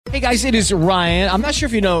Hey guys, it is Ryan. I'm not sure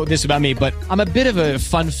if you know this about me, but I'm a bit of a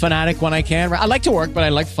fun fanatic when I can. I like to work, but I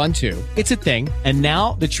like fun too. It's a thing. And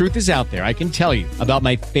now the truth is out there. I can tell you about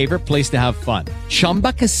my favorite place to have fun.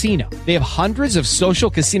 Chumba Casino. They have hundreds of social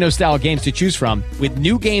casino style games to choose from with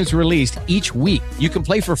new games released each week. You can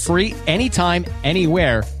play for free anytime,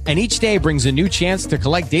 anywhere. And each day brings a new chance to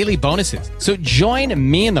collect daily bonuses. So join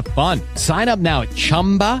me in the fun. Sign up now at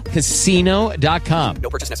ChumbaCasino.com. No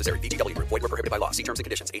purchase necessary. VGW. Void where prohibited by law. See terms and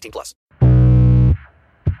conditions. 18+.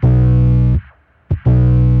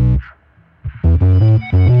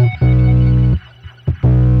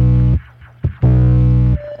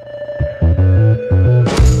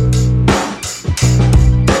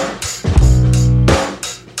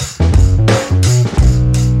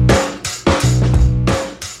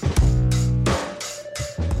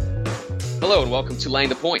 Hello and welcome to Laying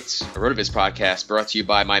the Points, a RotoViz podcast brought to you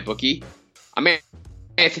by MyBookie. I'm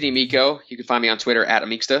Anthony Amico. You can find me on Twitter at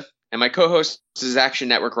Amicsta. And my co-host is Action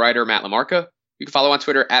Network writer Matt LaMarca. You can follow on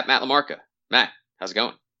Twitter at Matt LaMarca. Matt, how's it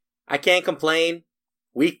going? I can't complain.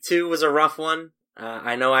 Week 2 was a rough one.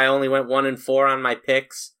 I know I only went 1-4 on my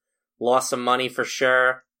picks. Lost some money for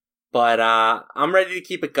sure. But I'm ready to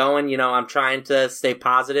keep it going. You know, I'm trying to stay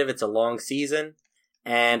positive. It's a long season.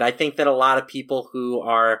 And I think that a lot of people who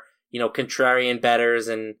are, you know, contrarian bettors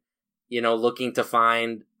and, you know, looking to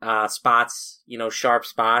find spots, you know, sharp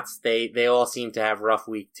spots, they all seem to have rough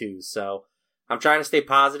week 2. So I'm trying to stay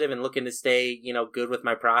positive and looking to stay, you know, good with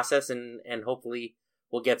my process and hopefully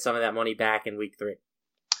we'll get some of that money back in week 3.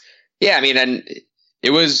 Yeah, I mean, and it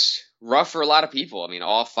was rough for a lot of people. I mean,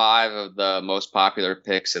 all 5 of the most popular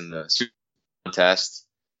picks in the Super contest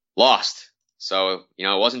lost. So, you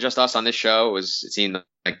know, it wasn't just us on this show. It seemed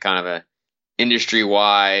like kind of a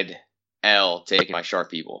industry-wide L taken by sharp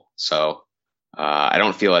people. So I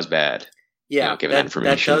don't feel as bad. Yeah, you know, given that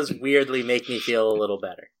information. That does weirdly make me feel a little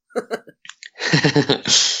better.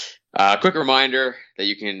 Quick reminder that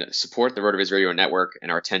you can support the RotoViz Radio Network and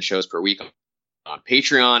our 10 shows per week on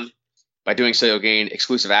Patreon. By doing so, you'll gain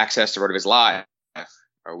exclusive access to RotoViz Live,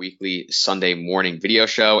 our weekly Sunday morning video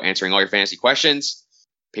show answering all your fantasy questions.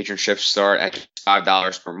 Patronships start at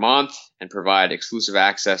 $5 per month and provide exclusive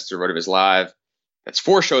access to RotoViz Live. That's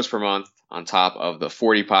 4 shows per month on top of the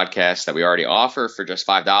 40 podcasts that we already offer for just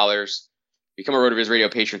 $5. Become a RotoViz Radio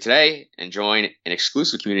patron today and join an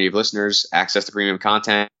exclusive community of listeners, access to premium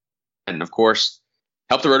content, and, of course,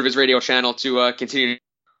 help the RotoViz Radio channel to continue.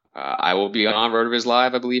 I will be on RotoViz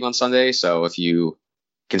Live, I believe, on Sunday. So if you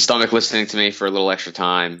can stomach listening to me for a little extra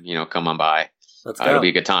time, you know, come on by. Let's go. It'll be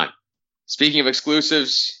a good time. Speaking of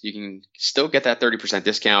exclusives, you can still get that 30%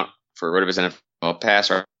 discount for RotoViz NFL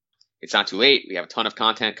Pass. It's not too late. We have a ton of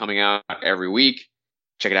content coming out every week.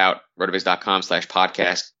 Check it out.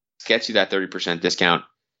 rotoviz.com/podcast gets you that 30% discount.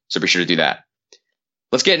 So be sure to do that.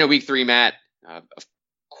 Let's get into week 3, Matt. Of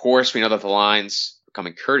course, we know that the lines are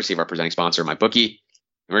coming courtesy of our presenting sponsor, MyBookie.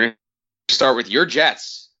 We're going to start with your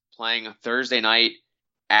Jets playing Thursday night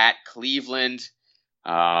at Cleveland.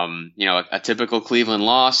 You know, a typical Cleveland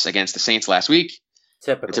loss against the Saints last week.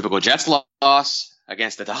 A typical Jets loss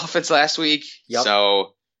against the Dolphins last week. Yep.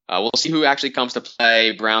 So we'll see who actually comes to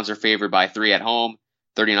play. Browns are favored by 3 at home,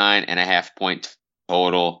 39.5 point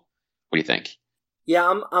total. What do you think? Yeah,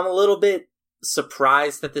 I'm a little bit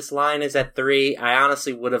surprised that this line is at 3. I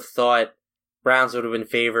honestly would have thought Browns would have been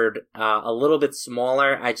favored a little bit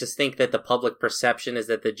smaller. I just think that the public perception is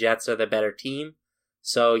that the Jets are the better team.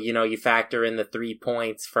 So, you know, you factor in the 3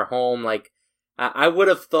 points for home. Like, I would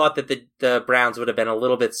have thought that the Browns would have been a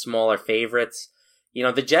little bit smaller favorites. You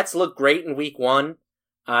know, the Jets looked great in week 1.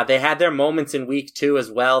 They had their moments in week 2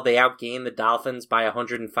 as well. They outgained the Dolphins by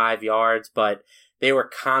 105 yards, but they were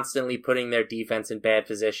constantly putting their defense in bad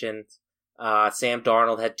positions. Sam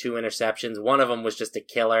Darnold had 2 interceptions. One of them was just a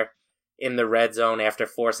killer in the red zone after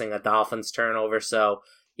forcing a Dolphins turnover. So,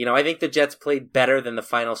 you know, I think the Jets played better than the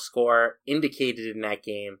final score indicated in that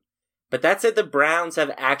game. But that said, the Browns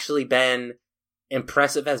have actually been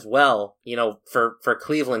impressive as well, you know, for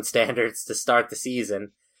Cleveland standards to start the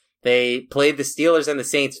season. They played the Steelers and the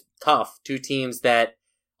Saints tough, 2 teams that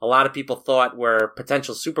a lot of people thought were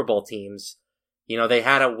potential Super Bowl teams. You know, they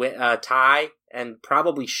had a tie and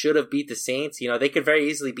probably should have beat the Saints. You know, they could very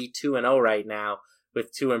easily be 2-0 right now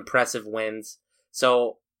with 2 impressive wins.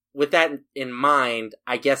 So with that in mind,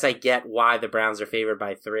 I guess I get why the Browns are favored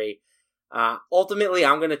by 3. Ultimately,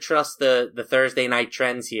 I'm going to trust the Thursday night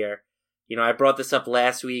trends here. You know, I brought this up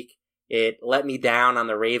last week. It let me down on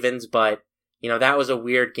the Ravens, but, you know, that was a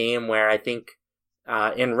weird game where I think,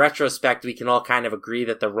 in retrospect, we can all kind of agree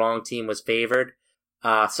that the wrong team was favored.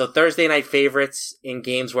 So Thursday night favorites in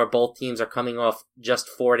games where both teams are coming off just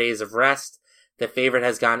 4 days of rest. The favorite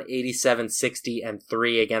has gone 87, 60, and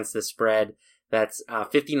 3 against the spread. That's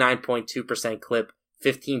 59.2% clip,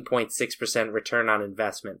 15.6% return on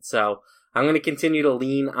investment. So I'm going to continue to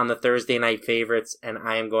lean on the Thursday night favorites, and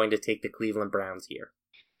I am going to take the Cleveland Browns here.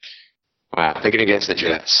 Wow, picking against the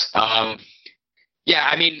Jets. Yeah,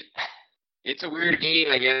 I mean, it's a weird game.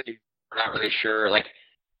 I guess we're not really sure. Like,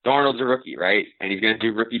 Darnold's a rookie, right? And he's going to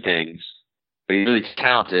do rookie things, but he's really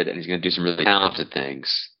talented, and he's going to do some really talented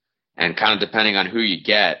things. And kind of depending on who you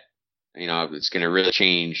get, you know, it's going to really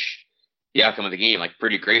change the outcome of the game, like,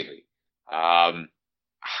 pretty greatly.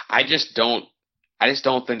 I just don't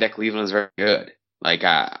think that Cleveland is very good. Like,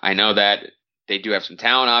 I know that they do have some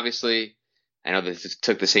talent, obviously. I know that this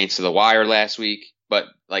took the Saints to the wire last week, but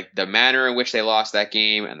like the manner in which they lost that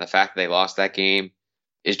game and the fact that they lost that game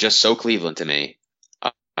is just so Cleveland to me.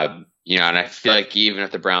 You know, and I feel like even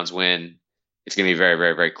if the Browns win, it's going to be very,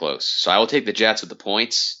 very, very close. So I will take the Jets with the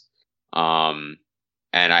points. And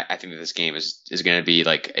I think that this game is going to be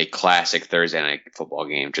like a classic Thursday night football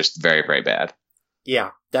game, just very, very bad.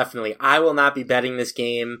 Yeah, definitely. I will not be betting this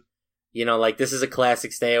game. You know, like, this is a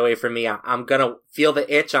classic stay away from me. I'm going to feel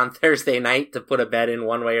the itch on Thursday night to put a bet in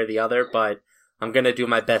one way or the other, but I'm going to do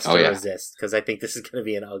my best to resist because I think this is going to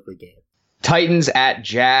be an ugly game. Titans at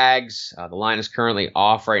Jags. The line is currently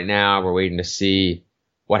off right now. We're waiting to see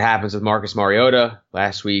what happens with Marcus Mariota.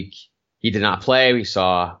 Last week, he did not play. We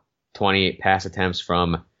saw 28 pass attempts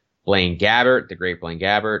from Blaine Gabbert, the great Blaine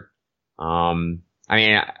Gabbert. I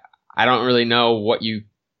mean, I don't really know what you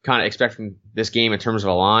kind of expect from this game in terms of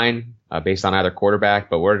a line based on either quarterback,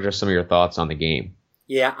 but what are just some of your thoughts on the game?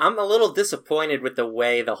 Yeah, I'm a little disappointed with the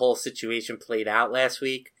way the whole situation played out last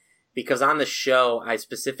week, because on the show, I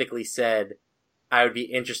specifically said I would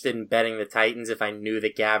be interested in betting the Titans if I knew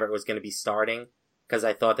that Gabbert was going to be starting, because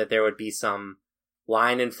I thought that there would be some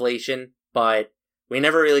line inflation, but we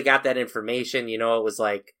never really got that information. You know, it was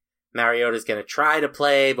like Mariota's going to try to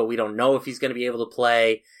play, but we don't know if he's going to be able to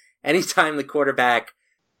play. Anytime the quarterback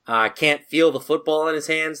can't feel the football in his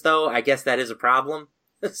hands, though, I guess that is a problem.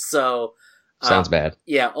 So sounds bad.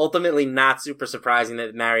 Yeah, ultimately not super surprising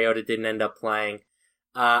that Mariota didn't end up playing.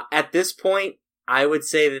 At this point, I would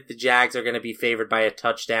say that the Jags are going to be favored by a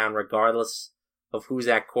touchdown regardless of who's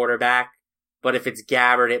at quarterback. But if it's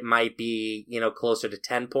Gabbert, it might be, you know, closer to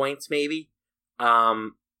 10 points maybe.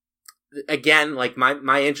 Again, like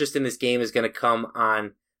my interest in this game is going to come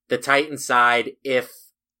on the Titans side if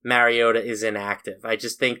Mariota is inactive. I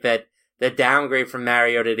just think that the downgrade from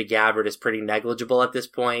Mariota to Gabbert is pretty negligible at this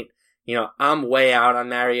point. You know, I'm way out on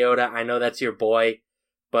Mariota. I know that's your boy,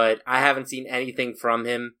 but I haven't seen anything from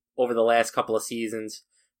him over the last couple of seasons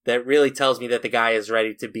that really tells me that the guy is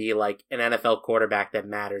ready to be like an NFL quarterback that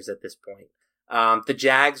matters at this point. The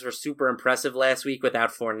Jags were super impressive last week without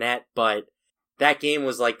Fournette, but that game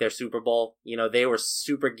was like their Super Bowl. You know, they were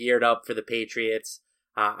super geared up for the Patriots.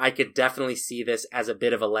 I could definitely see this as a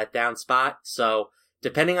bit of a letdown spot. So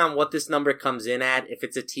depending on what this number comes in at, if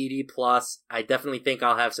it's a TD plus, I definitely think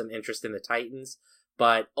I'll have some interest in the Titans.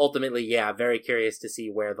 But ultimately, yeah, very curious to see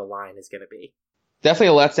where the line is going to be.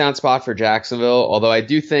 Definitely a letdown spot for Jacksonville, although I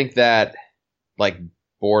do think that, like,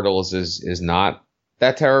 Bortles is not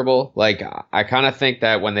that terrible. Like, I kind of think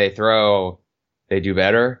that when they throw, they do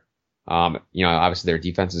better. You know, obviously their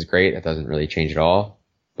defense is great. That doesn't really change at all.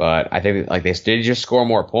 But I think like they did just score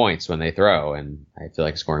more points when they throw, and I feel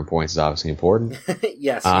like scoring points is obviously important.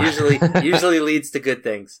 Yes, usually leads to good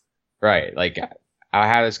things. Right. Like I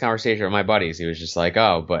had this conversation with my buddies. He was just like,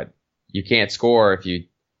 "Oh, but you can't score if you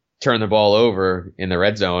turn the ball over in the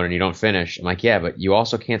red zone and you don't finish." I'm like, "Yeah, but you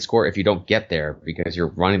also can't score if you don't get there because you're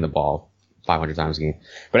running the ball 500 times a game."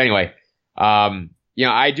 But anyway, you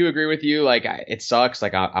know, I do agree with you. Like it sucks.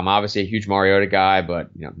 Like I'm obviously a huge Mariota guy, but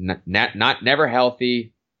you know, never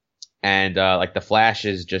healthy. And, like the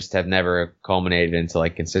flashes just have never culminated into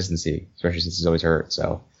like consistency, especially since he's always hurt.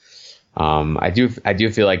 So, I do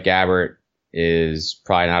feel like Gabbert is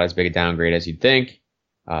probably not as big a downgrade as you'd think.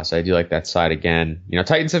 So I do like that side again. You know,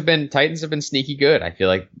 Titans have been sneaky good. I feel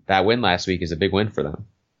like that win last week is a big win for them.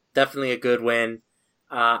 Definitely a good win.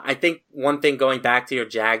 I think one thing going back to your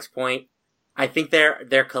Jags point, I think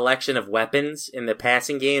their collection of weapons in the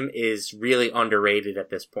passing game is really underrated at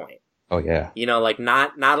this point. Oh, yeah. You know, like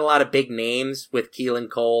not a lot of big names with Keelan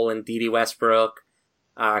Cole and Dede Westbrook,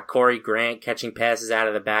 Corey Grant catching passes out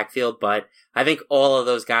of the backfield, but I think all of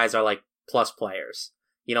those guys are like plus players.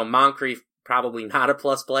 You know, Moncrief probably not a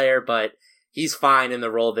plus player, but he's fine in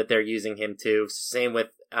the role that they're using him to. Same with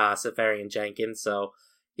Safarian Jenkins. So,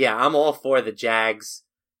 yeah, I'm all for the Jags,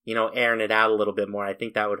 you know, airing it out a little bit more. I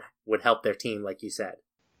think that would help their team, like you said.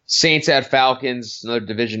 Saints at Falcons, another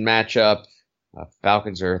division matchup.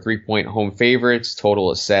 Falcons are 3-point home favorites.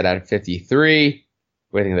 Total is set at 53.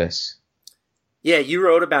 What do you think of this? Yeah, you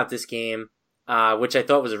wrote about this game, which I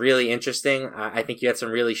thought was really interesting. I think you had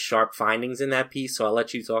some really sharp findings in that piece, so I'll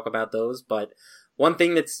let you talk about those. But one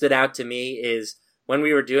thing that stood out to me is when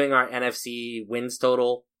we were doing our NFC wins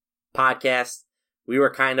total podcast, we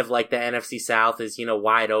were kind of like the NFC South is,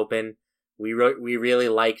 wide open. We really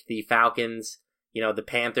liked the Falcons. The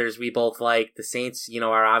Panthers we both like. The Saints,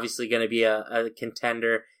 are obviously going to be a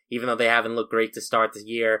contender, even though they haven't looked great to start the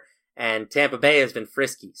year. And Tampa Bay has been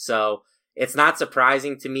frisky. So it's not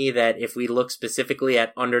surprising to me that if we look specifically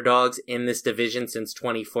at underdogs in this division since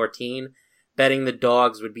 2014, betting the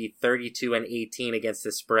dogs would be 32-18 against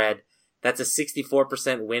the spread. That's a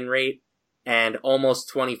 64% win rate and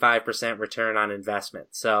almost 25% return on investment.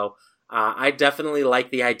 So I definitely like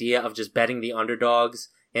the idea of just betting the underdogs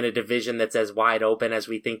in a division that's as wide open as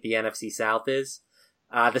we think the NFC South is.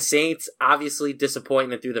 The Saints obviously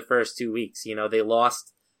disappointed through the first 2 weeks. They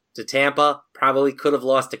lost to Tampa, probably could have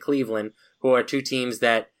lost to Cleveland, who are two teams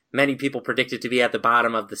that many people predicted to be at the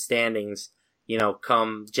bottom of the standings,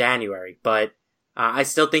 come January. But I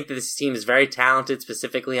still think that this team is very talented,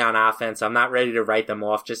 specifically on offense. I'm not ready to write them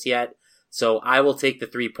off just yet. So I will take the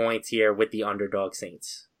 3 points here with the underdog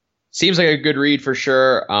Saints. Seems like a good read for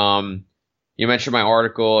sure. You mentioned my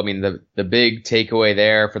article. I mean, the big takeaway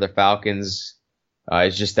there for the Falcons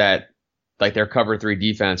is just that their cover 3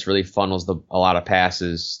 defense really funnels a lot of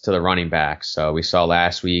passes to the running backs. So we saw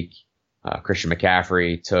last week Christian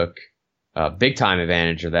McCaffrey took big time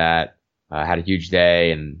advantage of that. Had a huge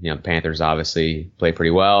day, and the Panthers obviously played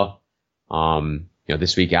pretty well.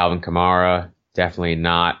 This week Alvin Kamara definitely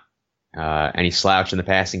not any slouch in the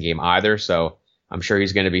passing game either. So I'm sure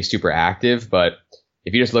he's going to be super active. But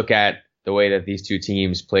if you just look at the way that these two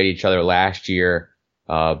teams played each other last year,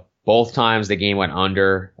 both times the game went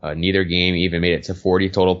under. Neither game even made it to 40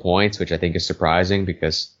 total points, which I think is surprising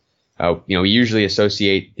because, we usually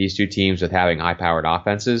associate these two teams with having high-powered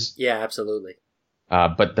offenses. Yeah, absolutely.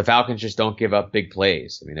 But the Falcons just don't give up big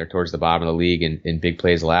plays. I mean, they're towards the bottom of the league in big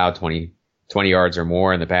plays allowed, 20 yards or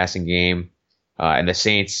more in the passing game. And the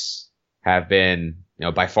Saints have been,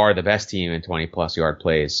 by far the best team in 20-plus yard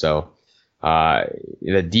plays. So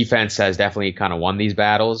the defense has definitely kind of won these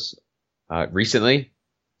battles recently.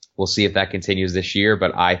 We'll see if that continues this year.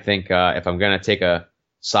 But I think if I'm going to take a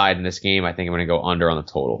side in this game, I think I'm going to go under on the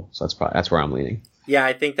total. So that's where I'm leaning. Yeah,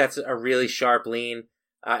 I think that's a really sharp lean.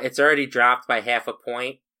 It's already dropped by 0.5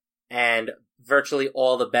 point, and virtually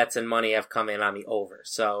all the bets and money have come in on the over.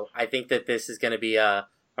 So I think that this is going to be a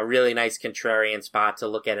really nice contrarian spot to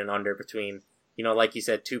look at an under between, like you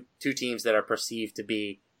said, two teams that are perceived to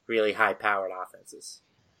be really high-powered offenses.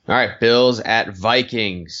 All right, Bills at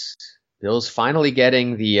Vikings. Bills finally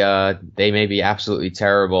getting the they may be absolutely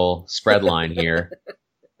terrible spread line here.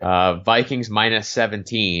 Vikings minus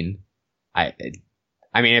 17.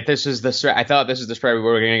 I mean, if this was the spread, I thought this was the spread we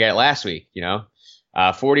were going to get last week,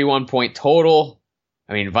 41 point total.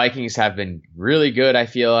 I mean, Vikings have been really good. I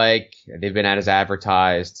feel like they've been as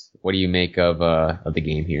advertised. What do you make of the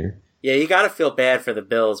game here? Yeah, you got to feel bad for the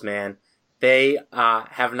Bills, man. They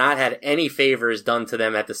have not had any favors done to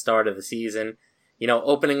them at the start of the season.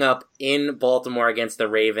 Opening up in Baltimore against the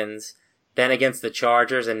Ravens, then against the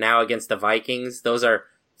Chargers, and now against the Vikings. Those are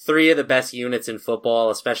 3 of the best units in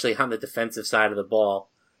football, especially on the defensive side of the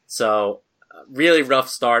ball. So, really rough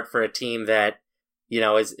start for a team that,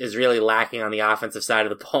 is really lacking on the offensive side of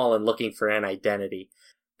the ball and looking for an identity.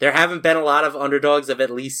 There haven't been a lot of underdogs of at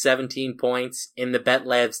least 17 points in the Bet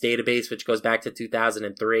Labs database, which goes back to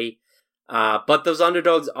 2003. But those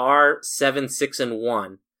underdogs are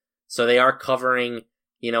 7-6-1. So they are covering,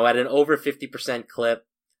 at an over 50% clip.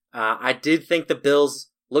 I did think the Bills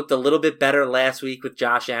looked a little bit better last week with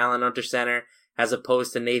Josh Allen under center as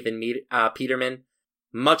opposed to Nathan Peterman.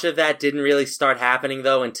 Much of that didn't really start happening,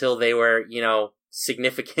 though, until they were,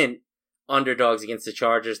 significant underdogs against the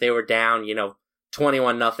Chargers. They were down,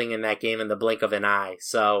 21-0 in that game in the blink of an eye.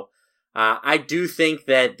 So I do think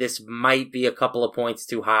that this might be a couple of points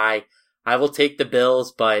too high. I will take the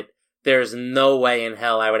Bills, but there's no way in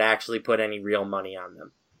hell I would actually put any real money on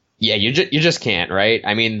them. Yeah, you just can't, right?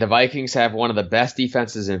 I mean, the Vikings have one of the best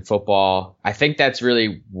defenses in football. I think that's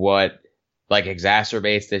really what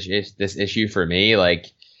exacerbates this issue for me.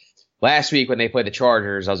 Last week when they played the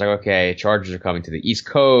Chargers, I was like, okay, Chargers are coming to the East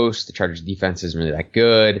Coast. The Chargers defense isn't really that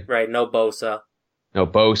good. Right, no Bosa.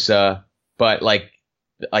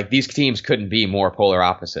 But these teams couldn't be more polar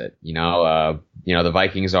opposite. The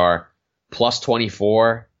Vikings are plus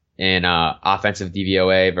 24 in offensive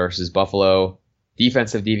DVOA versus Buffalo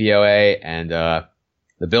defensive DVOA, and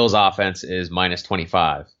the Bills offense is minus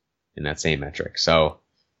 25. in that same metric. So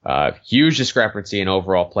huge discrepancy in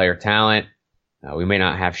overall player talent. We may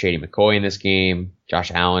not have Shady McCoy in this game.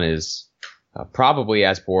 Josh Allen is probably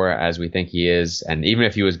as poor as we think he is. And even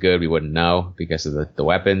if he was good, we wouldn't know because of the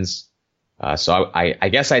weapons. So I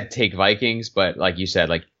guess I'd take Vikings, but like you said,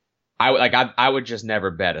 I would just never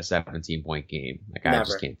bet a 17-point game. I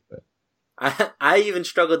just can't do it. I even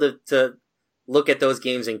struggle to look at those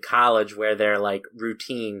games in college where they're like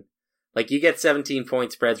routine. Like you get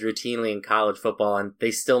 17-point spreads routinely in college football and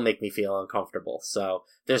they still make me feel uncomfortable. So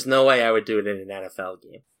there's no way I would do it in an NFL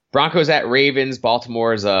game. Broncos at Ravens.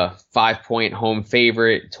 Baltimore is a 5-point home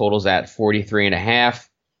favorite. Totals at 43.5.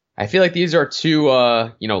 I feel like these are two,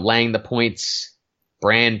 laying the points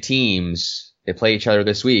brand teams. They play each other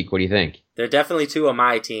this week. What do you think? They're definitely two of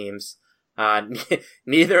my teams.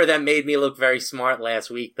 Neither of them made me look very smart last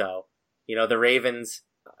week, though. The Ravens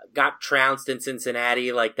got trounced in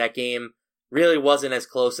Cincinnati. Like, that game really wasn't as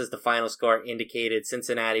close as the final score indicated.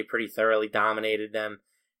 Cincinnati pretty thoroughly dominated them.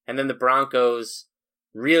 And then the Broncos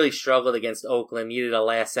really struggled against Oakland, needed a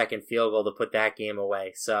last-second field goal to put that game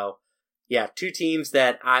away. So, yeah, two teams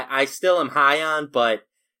that I still am high on, but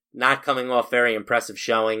not coming off very impressive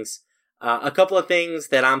showings. A couple of things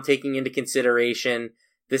that I'm taking into consideration.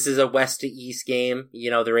 This is a west to east game.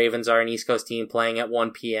 The Ravens are an East Coast team playing at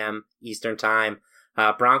 1 p.m. Eastern time.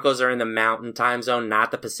 Broncos are in the Mountain time zone,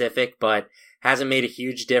 not the Pacific, but hasn't made a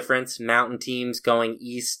huge difference. Mountain teams going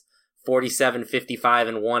east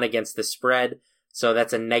 47-55-1 against the spread. So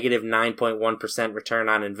that's a negative 9.1% return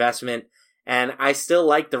on investment. And I still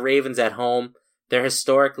like the Ravens at home. They're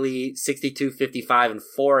historically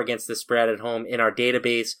 62-55-4 against the spread at home in our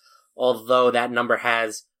database, although that number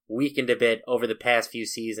has weakened a bit over the past few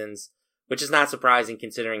seasons, which is not surprising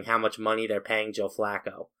considering how much money they're paying Joe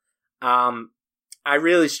Flacco. I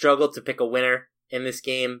really struggled to pick a winner in this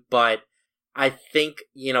game, but I think,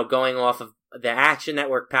 going off of the Action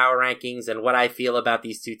Network power rankings and what I feel about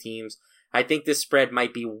these two teams, I think this spread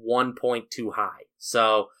might be 1 point too high.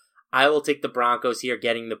 So I will take the Broncos here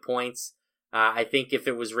getting the points. I think if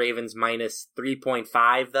it was Ravens minus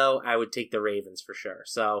 3.5, though, I would take the Ravens for sure.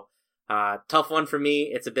 So tough one for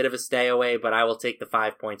me. It's a bit of a stay away, but I will take the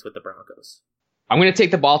 5 points with the Broncos. I'm going to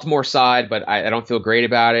take the Baltimore side, but I don't feel great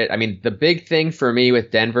about it. I mean, the big thing for me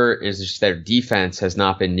with Denver is just their defense has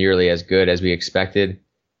not been nearly as good as we expected.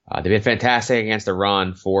 They've been fantastic against the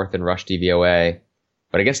run, 4th in rush DVOA,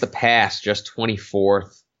 but against the pass, just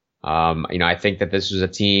 24th. I think that this was a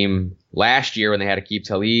team last year when they had Aqib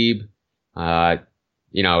Talib.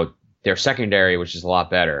 Their secondary, which is a lot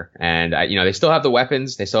better, and they still have the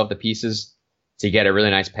weapons, they still have the pieces to get a really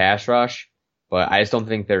nice pass rush. But I just don't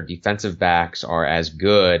think their defensive backs are as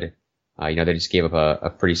good. They just gave up a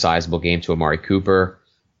pretty sizable game to Amari Cooper.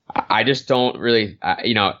 I just don't really,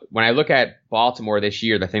 when I look at Baltimore this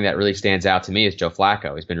year, the thing that really stands out to me is Joe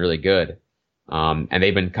Flacco. He's been really good. And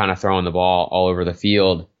they've been kind of throwing the ball all over the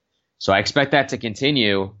field. So I expect that to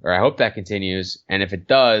continue, or I hope that continues. And if it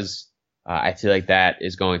does, I feel like that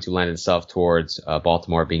is going to lend itself towards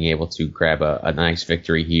Baltimore being able to grab a nice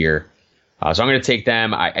victory here. So I'm going to take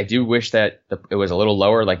them. I do wish that it was a little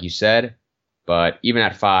lower, like you said, but even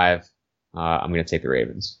at 5, I'm going to take the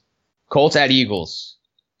Ravens. Colts at Eagles.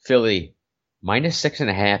 Philly, minus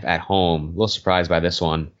 6.5 at home. A little surprised by this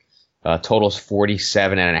one. Totals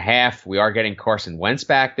 47.5. We are getting Carson Wentz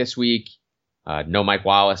back this week. No Mike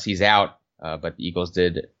Wallace. He's out, but the Eagles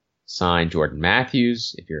did sign Jordan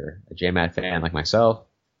Matthews, if you're a J-Matt fan like myself.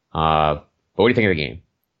 But what do you think of the game?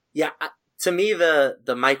 Yeah, to me,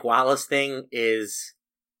 the Mike Wallace thing is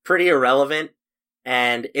pretty irrelevant,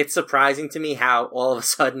 and it's surprising to me how all of a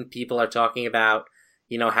sudden people are talking about,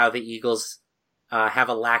 how the Eagles have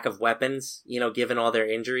a lack of weapons, given all their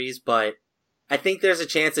injuries. But I think there's a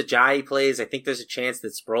chance that Jai plays. I think there's a chance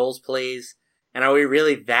that Sproles plays. And are we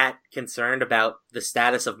really that concerned about the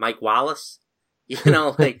status of Mike Wallace?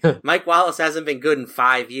 Mike Wallace hasn't been good in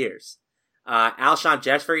 5 years. Alshon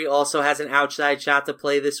Jeffrey also has an outside shot to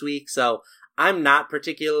play this week, so I'm not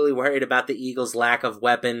particularly worried about the Eagles' lack of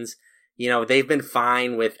weapons. They've been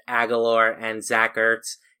fine with Aguilar and Zach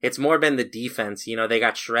Ertz. It's more been the defense. They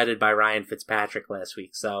got shredded by Ryan Fitzpatrick last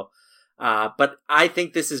week. So, but I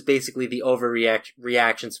think this is basically the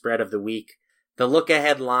overreaction spread of the week. The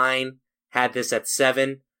look-ahead line had this at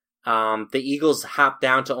 7. The Eagles hopped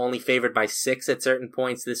down to only favored by 6 at certain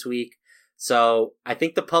points this week. So I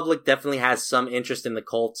think the public definitely has some interest in the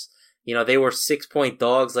Colts. They were 6-point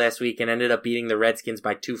dogs last week and ended up beating the Redskins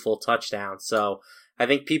by 2 full touchdowns. So I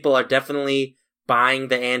think people are definitely buying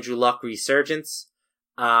the Andrew Luck resurgence.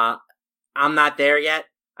 I'm not there yet.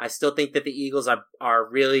 I still think that the Eagles are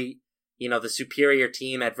really, the superior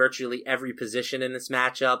team at virtually every position in this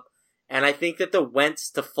matchup. And I think that the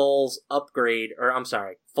Wentz to Foles upgrade,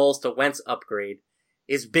 Foles to Wentz upgrade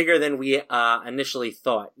is bigger than we initially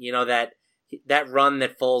thought. You know, that run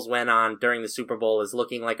that Foles went on during the Super Bowl is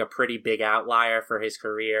looking like a pretty big outlier for his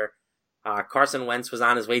career. Carson Wentz was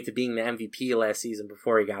on his way to being the MVP last season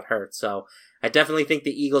before he got hurt. So I definitely think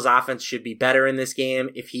the Eagles offense should be better in this game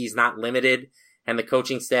if he's not limited. And the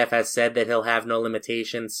coaching staff has said that he'll have no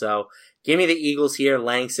limitations. So give me the Eagles here,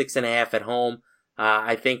 laying 6.5 at home.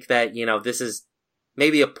 I think that, this is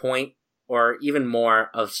maybe a point or even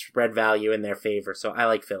more of spread value in their favor. So I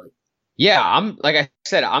like Philly. Yeah, like I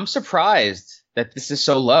said, I'm surprised that this is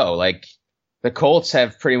so low. Like, the Colts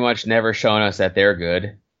have pretty much never shown us that they're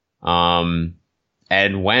good. And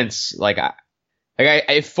Wentz,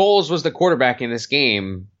 if Foles was the quarterback in this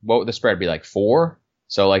game, what would the spread be, like 4?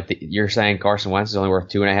 So you're saying Carson Wentz is only worth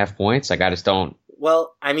 2.5 points? Like, I just don't.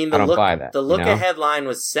 Well, I mean, the look you know? ahead line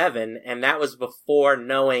was 7, and that was before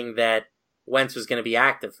knowing that Wentz was going to be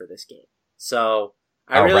active for this game. So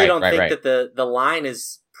I really don't think that the line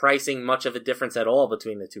is pricing much of a difference at all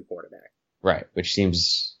between the two quarterbacks. Right, which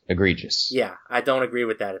seems egregious. Yeah, I don't agree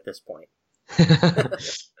with that at this point.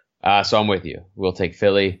 So I'm with you. We'll take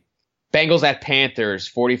Philly. Bengals at Panthers,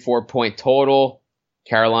 44-point total.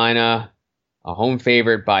 Carolina, a home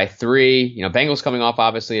favorite by 3. Bengals coming off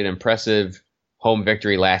obviously an impressive home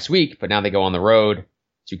victory last week, but now they go on the road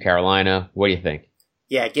to Carolina. What do you think?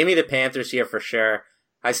 Yeah, give me the Panthers here for sure.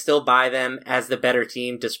 I still buy them as the better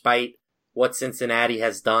team despite what Cincinnati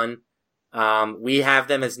has done. We have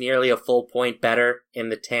them as nearly a full point better in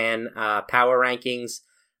the 10 power rankings.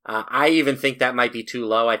 I even think that might be too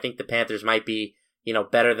low. I think the Panthers might be,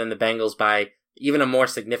 better than the Bengals by even a more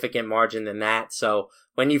significant margin than that. So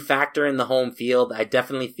when you factor in the home field, I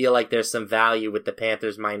definitely feel like there's some value with the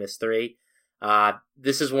Panthers -3.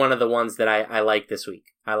 This is one of the ones that I like this week.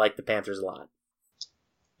 I like the Panthers a lot.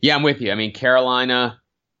 Yeah, I'm with you. I mean, Carolina,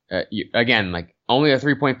 again, only a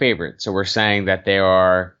 3-point favorite. So we're saying that they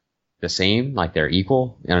are the same, like they're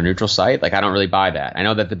equal in a neutral site. I don't really buy that. I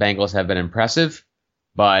know that the Bengals have been impressive,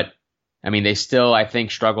 but I mean, they still, I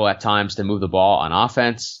think, struggle at times to move the ball on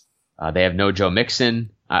offense. They have no Joe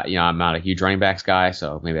Mixon. I'm not a huge running backs guy,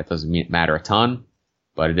 so maybe that doesn't matter a ton,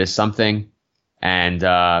 but it is something. And,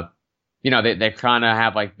 they kind of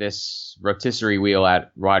have this rotisserie wheel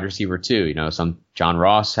at wide receiver too. Some John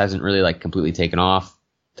Ross hasn't really completely taken off.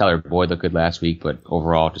 Tyler Boyd looked good last week, but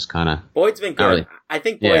overall just kind of. Boyd's been good. Really, I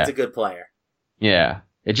think Boyd's a good player. Yeah.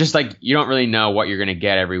 It's just you don't really know what you're going to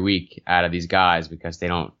get every week out of these guys because they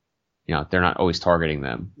don't, they're not always targeting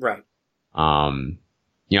them. Right.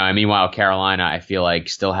 Meanwhile, Carolina, I feel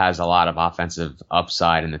still has a lot of offensive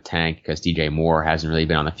upside in the tank because DJ Moore hasn't really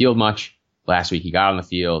been on the field much. Last week he got on the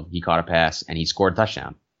field, he caught a pass, and he scored a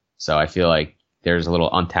touchdown. So I feel like there's a little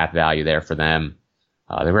untapped value there for them.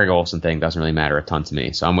 The Greg Olsen thing doesn't really matter a ton to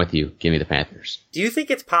me, so I'm with you. Give me the Panthers. Do you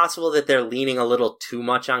think it's possible that they're leaning a little too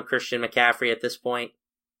much on Christian McCaffrey at this point?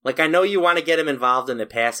 I know you want to get him involved in the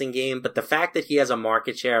passing game, but the fact that he has a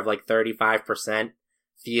market share of 35%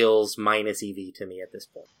 feels minus EV to me at this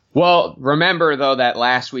point. Well, remember, though, that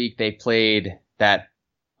last week they played that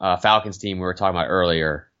Falcons team we were talking about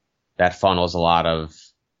earlier that funnels a lot of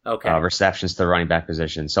receptions to the running back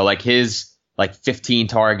position. So his 15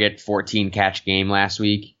 target, 14 catch game last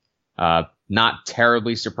week, not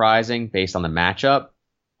terribly surprising based on the matchup.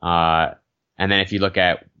 And then if you look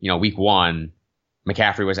at, week 1,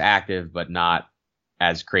 McCaffrey was active, but not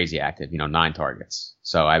as crazy active, 9 targets.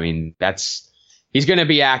 So, I mean, he's going to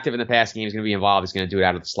be active in the passing game. He's going to be involved. He's going to do it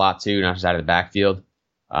out of the slot too, not just out of the backfield.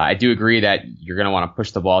 I do agree that you're going to want to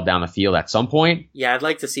push the ball down the field at some point. Yeah, I'd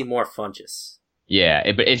like to see more Funchess.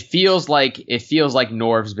 Yeah, but it feels like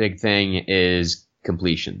Norv's big thing is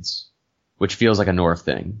completions, which feels like a Norv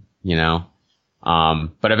thing,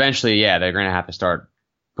 But eventually, yeah, they're going to have to start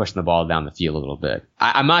pushing the ball down the field a little bit.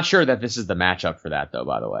 I'm not sure that this is the matchup for that, though,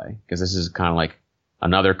 by the way, because this is kind of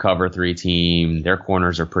another cover 3 team. Their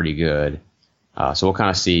corners are pretty good. So we'll kind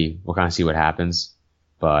of see what happens.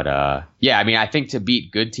 But, yeah, I mean, I think to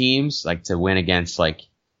beat good teams, to win against,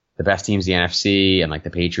 the best teams in the NFC and, the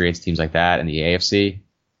Patriots, teams like that, and the AFC,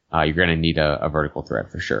 you're going to need a vertical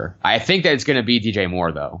threat for sure. I think that it's going to be DJ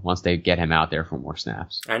Moore, though, once they get him out there for more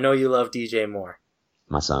snaps. I know you love DJ Moore.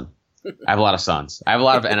 My son. I have a lot of sons. I have a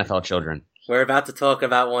lot of NFL children. We're about to talk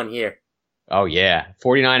about one here. Oh, yeah.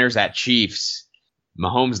 49ers at Chiefs.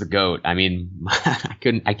 Mahomes the GOAT. I mean,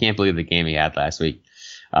 I can't believe the game he had last week.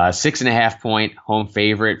 6.5-point home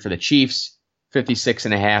favorite for the Chiefs,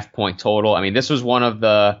 56.5-point total. I mean, this was one of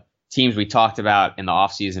the teams we talked about in the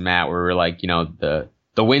offseason, Matt, where we were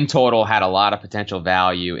the win total had a lot of potential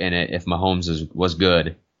value in it if Mahomes was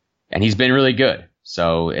good. And he's been really good.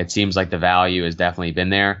 So it seems like the value has definitely been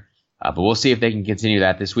there. But we'll see if they can continue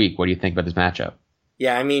that this week. What do you think about this matchup?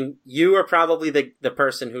 Yeah, I mean, you are probably the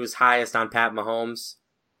person who's highest on Pat Mahomes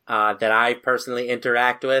that I personally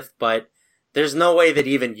interact with, but there's no way that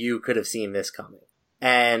even you could have seen this coming.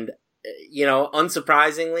 And,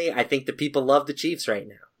 unsurprisingly, I think the people love the Chiefs right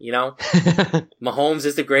now, Mahomes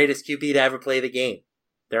is the greatest QB to ever play the game.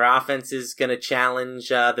 Their offense is going to challenge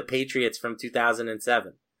the Patriots from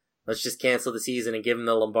 2007. Let's just cancel the season and give them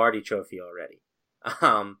the Lombardi Trophy already.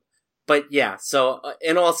 But yeah, so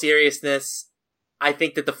in all seriousness, I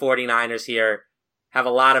think that the 49ers here have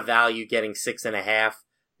a lot of value getting 6.5.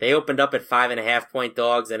 They opened up at 5.5-point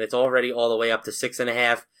dogs, and it's already all the way up to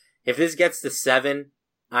 6.5. If this gets to 7,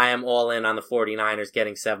 I am all in on the 49ers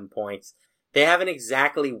getting 7 points. They haven't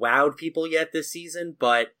exactly wowed people yet this season,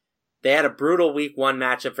 but they had a brutal week 1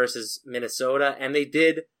 matchup versus Minnesota, and they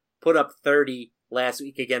did put up 30 last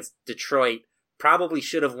week against Detroit. Probably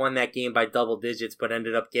should have won that game by double digits, but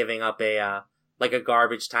ended up giving up a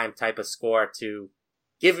garbage time type of score to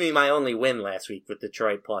give me my only win last week with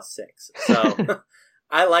Detroit +6. So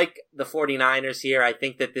I like the 49ers here. I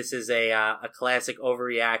think that this is a classic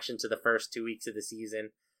overreaction to the first 2 weeks of the season.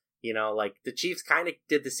 The Chiefs kind of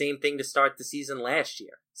did the same thing to start the season last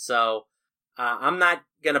year. So I'm not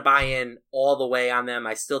going to buy in all the way on them.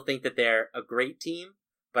 I still think that they're a great team,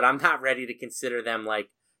 but I'm not ready to consider them like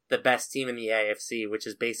the best team in the AFC, which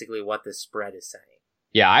is basically what this spread is saying.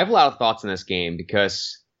 Yeah, I have a lot of thoughts on this game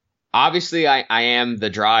because obviously I am the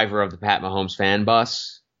driver of the Pat Mahomes fan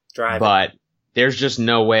bus, but there's just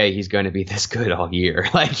no way he's going to be this good all year.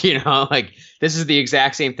 This is the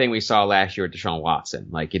exact same thing we saw last year with Deshaun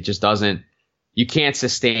Watson. It just doesn't, you can't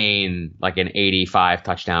sustain an 85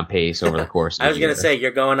 touchdown pace over the course of I was going to say,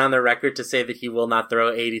 you're going on the record to say that he will not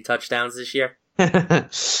throw 80 touchdowns this year? And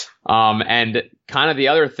kind of the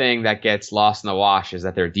other thing that gets lost in the wash is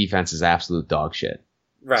that their defense is absolute dog shit.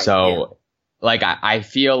 Right. So, I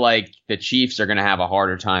feel like the Chiefs are going to have a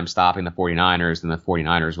harder time stopping the 49ers than the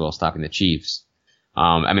 49ers will stopping the Chiefs.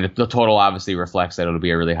 The total obviously reflects that it'll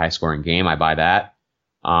be a really high scoring game. I buy that.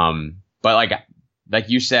 But like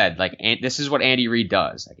you said, this is what Andy Reid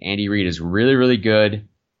does. Andy Reid is really, really good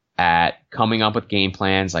at coming up with game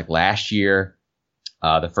plans. Last year,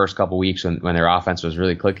 the first couple weeks when their offense was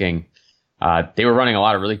really clicking, they were running a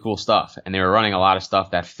lot of really cool stuff, and they were running a lot of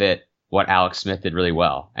stuff that fit what Alex Smith did really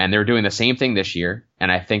well. And they're doing the same thing this year,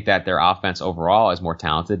 and I think that their offense overall is more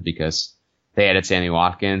talented because they added Sammy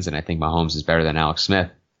Watkins, and I think Mahomes is better than Alex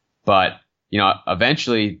Smith. But,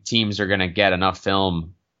 eventually teams are going to get enough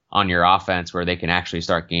film on your offense where they can actually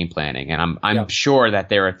start game planning. And I'm sure that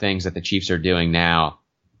there are things that the Chiefs are doing now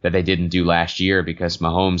that they didn't do last year because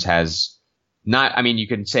Mahomes has not, you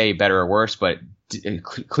can say better or worse, but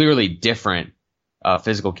clearly different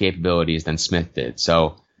physical capabilities than Smith did.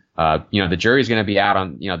 So, the jury's going to be out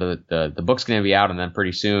on, the book's going to be out on them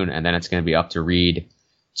pretty soon, and then it's going to be up to Reid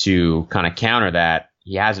to kind of counter that.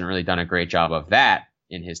 He hasn't really done a great job of that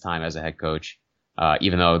in his time as a head coach,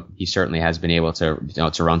 even though he certainly has been able to,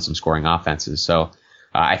 to run some scoring offenses. So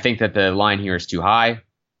I think that the line here is too high.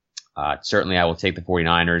 Certainly I will take the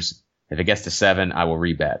 49ers. If it gets to 7, I will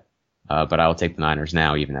rebet. But I will take the Niners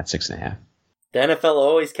now, even at 6.5. The NFL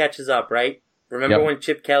always catches up, right? Remember when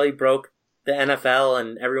Chip Kelly broke the NFL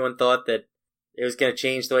and everyone thought that it was going to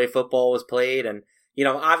change the way football was played? And,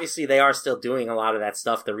 obviously they are still doing a lot of that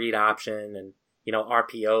stuff, the read option and,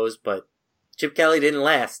 RPOs, but Chip Kelly didn't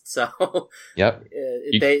last. So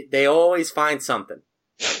they always find something.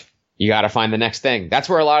 You got to find the next thing. That's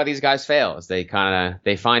where a lot of these guys fail, is they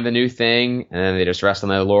find the new thing and then they just rest on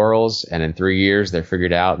their laurels, and in 3 years they're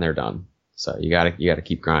figured out and they're done. So you got to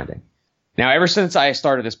keep grinding. Now, ever since I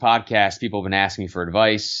started this podcast, people have been asking me for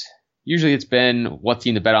advice. Usually it's been what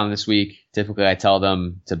team to bet on this week. Typically I tell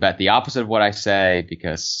them to bet the opposite of what I say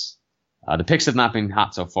because the picks have not been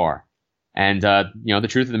hot so far. And, the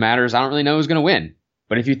truth of the matter is I don't really know who's going to win.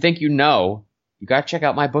 But if you think you got to check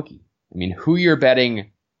out my bookie. Who you're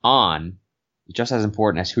betting on is just as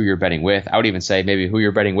important as who you're betting with. I would even say maybe who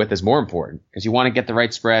you're betting with is more important because you want to get the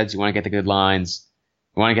right spreads. You want to get the good lines.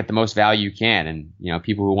 You want to get the most value you can. And,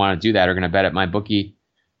 people who want to do that are going to bet at my bookie.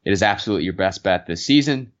 It is absolutely your best bet this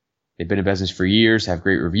season. They've been in business for years, have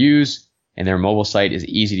great reviews, and their mobile site is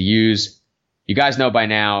easy to use. You guys know by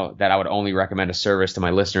now that I would only recommend a service to my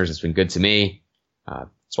listeners. It's been good to me.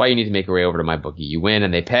 That's why you need to make your way over to my bookie. You win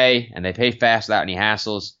and they pay fast without any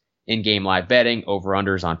hassles. In-game live betting,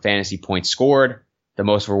 over-unders on fantasy points scored, the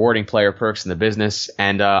most rewarding player perks in the business,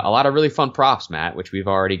 and a lot of really fun props, Matt, which we've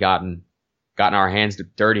already gotten our hands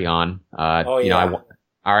dirty on. I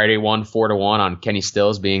already won 4-1 on Kenny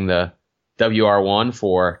Stills being the WR1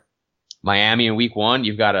 for Miami in week 1.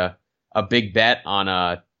 You've got a big bet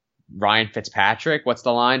on Ryan Fitzpatrick. What's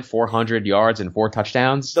the line? 400 yards and 4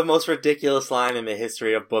 touchdowns? The most ridiculous line in the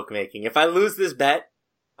history of bookmaking. If I lose this bet,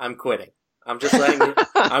 I'm quitting. I'm just letting you.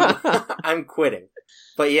 I'm quitting.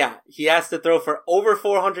 But yeah, he has to throw for over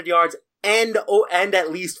 400 yards and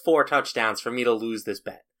at least 4 touchdowns for me to lose this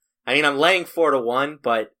bet. I mean, I'm laying 4-1,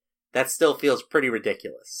 but that still feels pretty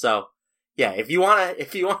ridiculous. So yeah, if you wanna,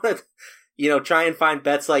 try and find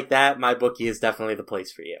bets like that, MyBookie is definitely the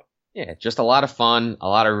place for you. Yeah, just a lot of fun, a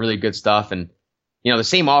lot of really good stuff. And, the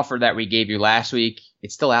same offer that we gave you last week,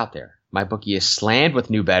 it's still out there. MyBookie is slammed with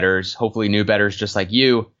new bettors, hopefully new bettors just like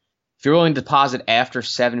you. If you're willing to deposit after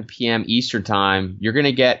 7 p.m. Eastern time, you're going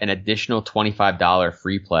to get an additional $25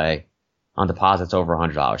 free play on deposits over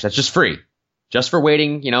 $100. That's just free. Just for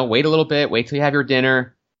waiting, wait a little bit, wait till you have your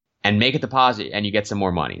dinner, and make a deposit, and you get some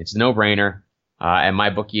more money. It's a no-brainer. And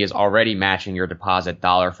MyBookie is already matching your deposit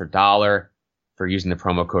dollar for dollar for using the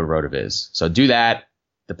promo code RotoViz. So do that.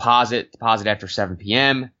 Deposit after 7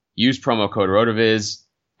 p.m. Use promo code RotoViz,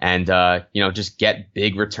 and just get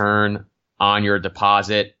big return on your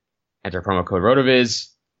deposit. Enter promo code RotoViz.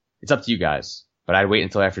 It's up to you guys, but I'd wait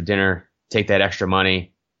until after dinner. Take that extra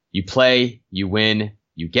money. You play, you win,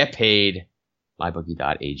 you get paid.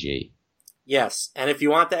 MyBookie.ag. Yes, and if you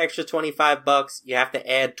want the extra $25, you have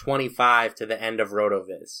to add 25 to the end of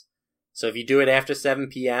RotoViz. So if you do it after 7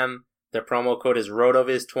 p.m., the promo code is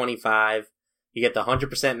RotoViz25. You get the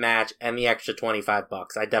 100% match and the extra $25.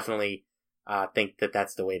 I definitely think that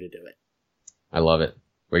that's the way to do it. I love it.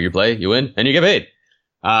 Where you play, you win, and you get paid.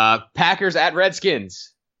 Packers at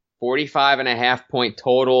Redskins. 45.5 point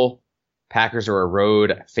total. Packers are a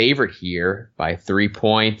road favorite here by 3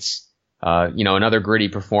 points. Another gritty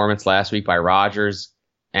performance last week by Rodgers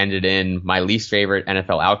ended in my least favorite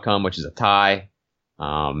NFL outcome, which is a tie.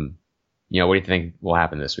 What do you think will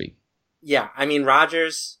happen this week? Yeah, I mean,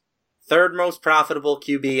 Rodgers, third most profitable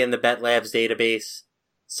QB in the Bet Labs database.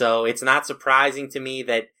 So it's not surprising to me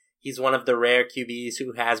that he's one of the rare QBs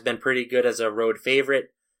who has been pretty good as a road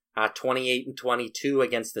favorite. 28-22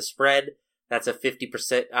 against the spread. That's a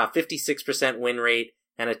 56% win rate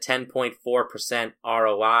and a 10.4%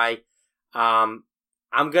 ROI. I'm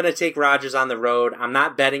going to take Rodgers on the road. I'm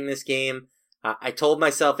not betting this game. I told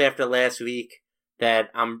myself after last week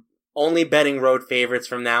that I'm only betting road favorites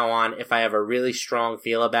from now on if I have a really strong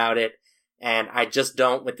feel about it. And I just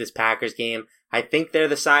don't with this Packers game. I think they're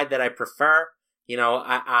the side that I prefer.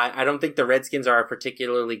 I don't think the Redskins are a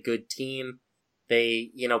particularly good team.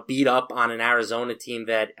 They, beat up on an Arizona team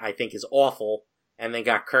that I think is awful and then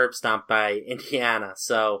got curb stomped by Indiana.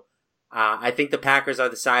 So, I think the Packers are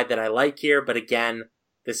the side that I like here, but again,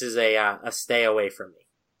 this is a stay away from me.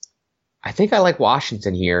 I think I like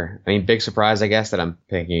Washington here. I mean, big surprise, I guess, that I'm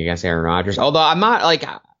picking against Aaron Rodgers. Although I'm not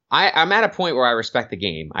I'm at a point where I respect the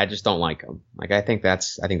game. I just don't like him. I think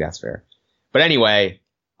that's fair. But anyway,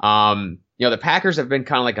 the Packers have been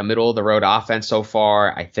kind of like a middle of the road offense so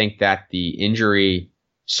far. I think that the injury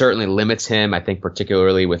certainly limits him. I think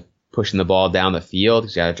particularly with pushing the ball down the field,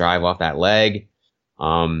 he's got to drive off that leg.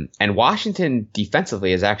 And Washington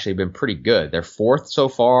defensively has actually been pretty good. They're 4th so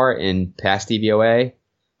far in pass DVOA,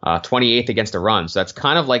 28th against the run. So that's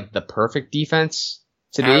kind of like the perfect defense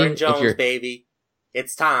to be. Aaron Jones, baby.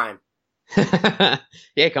 It's time. Yeah,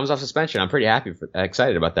 it comes off suspension. I'm pretty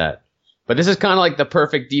excited about that. But this is kind of like the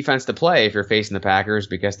perfect defense to play if you're facing the Packers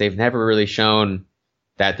because they've never really shown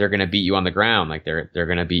that they're going to beat you on the ground. Like they're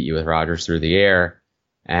going to beat you with Rodgers through the air.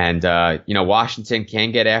 And, Washington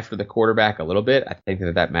can get after the quarterback a little bit. I think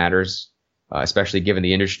that matters, especially given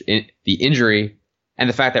the injury and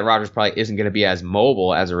the fact that Rodgers probably isn't going to be as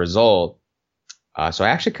mobile as a result. So I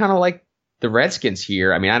actually kind of like the Redskins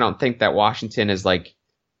here. I mean, I don't think that Washington is like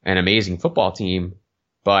an amazing football team,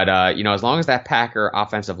 but, as long as that Packer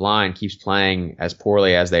offensive line keeps playing as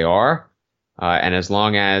poorly as they are, and as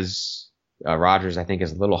long as Rodgers, I think,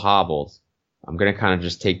 is a little hobbled, I'm going to kind of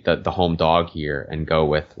just take the home dog here and go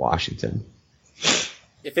with Washington.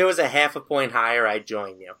 If it was a half a point higher, I'd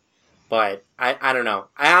join you. But I don't know.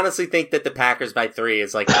 I honestly think that the Packers by 3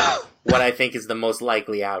 is like what I think is the most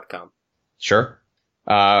likely outcome. Sure.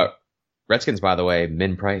 Redskins, by the way,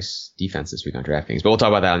 min price defense this week on DraftKings, but we'll talk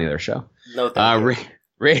about that on the other show. No, thank you.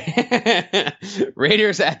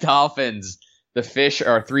 Raiders at Dolphins. The Fish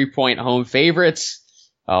are 3-point home favorites.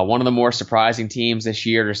 One of the more surprising teams this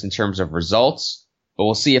year just in terms of results. But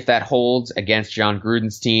we'll see if that holds against John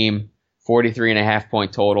Gruden's team. 43.5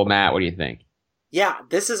 point total. Matt, what do you think? Yeah,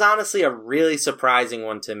 this is honestly a really surprising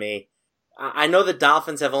one to me. I know the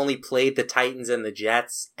Dolphins have only played the Titans and the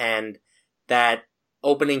Jets, and that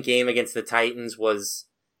opening game against the Titans was,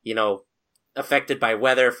 affected by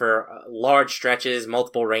weather for large stretches,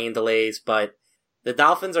 multiple rain delays, but the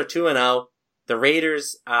Dolphins are 2-0. The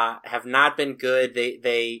Raiders have not been good.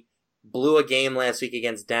 They blew a game last week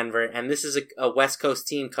against Denver, and this is a West Coast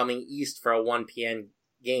team coming east for a 1 p.m.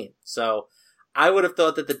 game. So I would have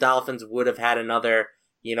thought that the Dolphins would have had another,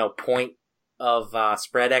 point of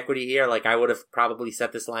spread equity here. Like, I would have probably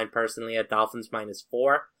set this line personally at Dolphins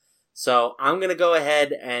 -4. So I'm going to go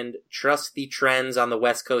ahead and trust the trends on the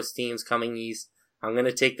West Coast teams coming east. I'm going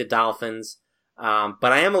to take the Dolphins.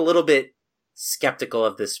 But I am a little bit skeptical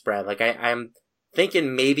of this spread. Like, I'm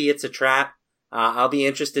thinking maybe it's a trap. I'll be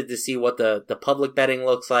interested to see what the public betting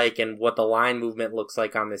looks like and what the line movement looks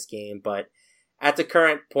like on this game. But at the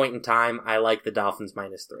current point in time, I like the Dolphins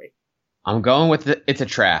 -3. I'm going with it's a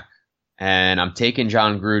trap. And I'm taking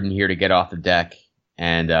John Gruden here to get off the deck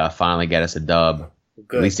and finally get us a dub.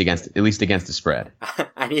 Good. At least against the spread.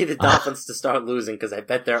 I need the Dolphins to start losing because I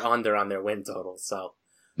bet they're under on their win total. So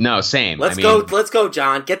no, same. Let's go,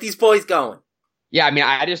 John. Get these boys going. Yeah, I mean,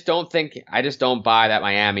 I just don't buy that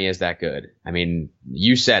Miami is that good. I mean,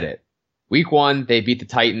 you said it. Week 1, they beat the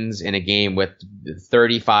Titans in a game with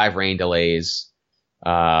 35 rain delays.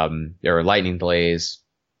 There were lightning delays.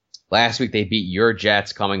 Last week, they beat your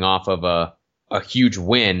Jets coming off of a huge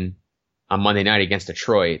win on Monday night against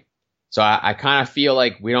Detroit. So I kind of feel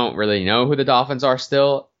like we don't really know who the Dolphins are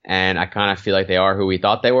still, and I kind of feel like they are who we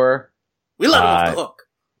thought they were. We let them off the hook.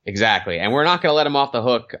 Exactly, and we're not going to let them off the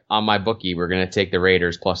hook on my bookie. We're going to take the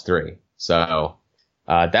Raiders +3. So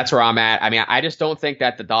that's where I'm at. I mean, I just don't think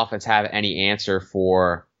that the Dolphins have any answer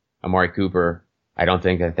for Amari Cooper. I don't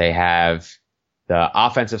think that they have the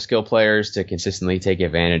offensive skill players to consistently take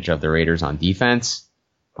advantage of the Raiders on defense.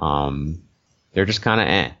 They're just kind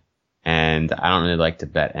of and I don't really like to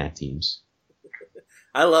bet teams.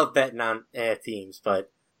 I love betting on teams,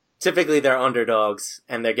 but typically they're underdogs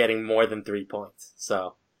and they're getting more than 3 points.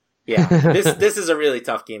 So, yeah, this is a really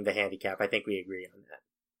tough game to handicap. I think we agree on that.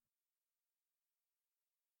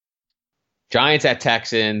 Giants at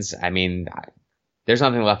Texans. I mean, there's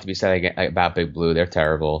nothing left to be said about Big Blue. They're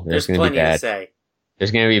terrible. There's plenty to say.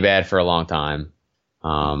 There's going to be bad for a long time.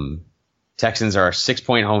 Texans are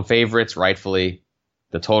 6-point home favorites, rightfully.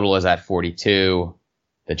 The total is at 42.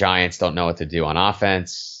 The Giants don't know what to do on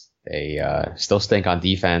offense. They still stink on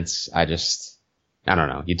defense. I don't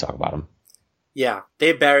know. You talk about them. Yeah,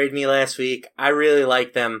 they buried me last week. I really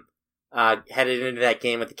like them headed into that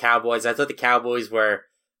game with the Cowboys. I thought the Cowboys were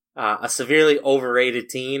a severely overrated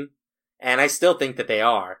team, and I still think that they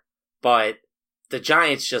are. But the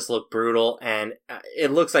Giants just look brutal, and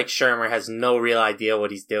it looks like Shermer has no real idea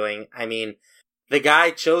what he's doing. I mean, the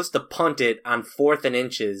guy chose to punt it on 4th and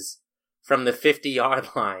inches from the 50-yard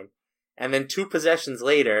line, and then 2 possessions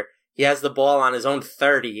later, he has the ball on his own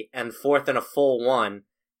 30 and 4th and a full 1,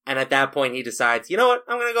 and at that point he decides, you know what,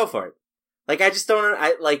 I'm going to go for it. Like, I just don't,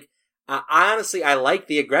 I honestly, I like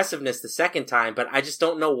the aggressiveness the second time, but I just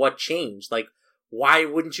don't know what changed. Like, why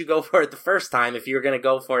wouldn't you go for it the first time if you were going to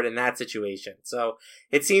go for it in that situation? So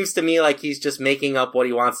it seems to me like he's just making up what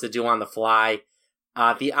he wants to do on the fly.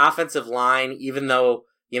 The offensive line, even though,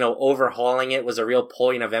 overhauling it was a real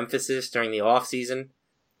point of emphasis during the offseason,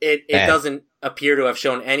 it doesn't appear to have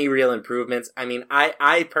shown any real improvements. I mean,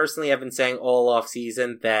 I personally have been saying all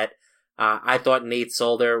offseason that I thought Nate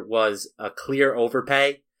Solder was a clear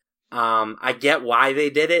overpay. I get why they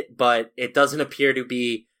did it, but it doesn't appear to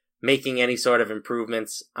be making any sort of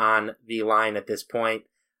improvements on the line at this point.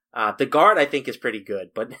 The guard, I think, is pretty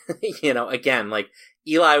good, but, again, like,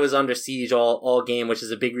 Eli was under siege all game, which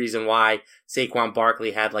is a big reason why Saquon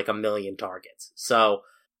Barkley had like 1 million targets. So,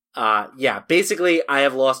 basically, I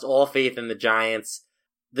have lost all faith in the Giants.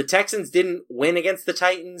 The Texans didn't win against the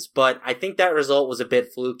Titans, but I think that result was a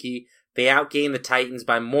bit fluky. They outgained the Titans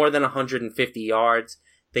by more than 150 yards.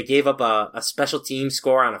 They gave up a special team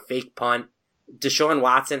score on a fake punt. Deshaun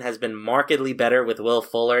Watson has been markedly better with Will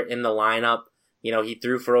Fuller in the lineup. He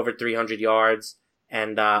threw for over 300 yards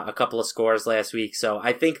and a couple of scores last week. So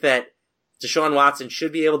I think that Deshaun Watson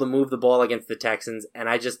should be able to move the ball against the Texans, and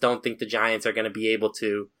I just don't think the Giants are going to be able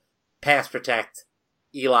to pass protect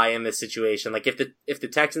Eli in this situation. Like, if the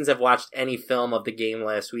Texans have watched any film of the game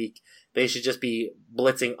last week, they should just be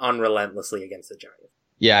blitzing unrelentlessly against the Giants.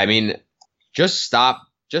 Yeah, I mean, just stop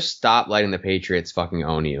letting the Patriots fucking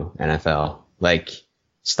own you, NFL. Like,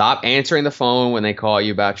 stop answering the phone when they call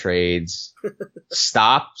you about trades.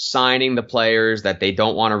 Stop signing the players that they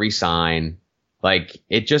don't want to re-sign. Like,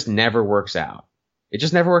 it just never works out. It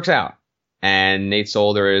just never works out. And Nate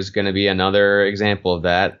Solder is going to be another example of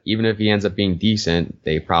that. Even if he ends up being decent,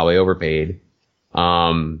 they probably overpaid.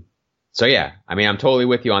 So yeah, I mean, I'm totally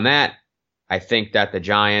with you on that. I think that the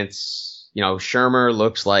Giants, Shurmur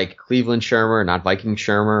looks like Cleveland Shurmur, not Viking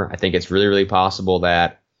Shurmur. I think it's really, really possible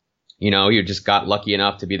that, you just got lucky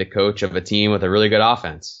enough to be the coach of a team with a really good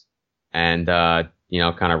offense and, kind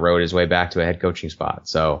of rode his way back to a head coaching spot.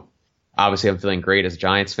 So obviously I'm feeling great as a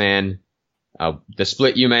Giants fan. The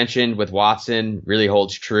split you mentioned with Watson really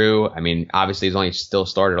holds true. I mean, obviously he's still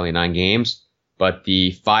started only 9 games, but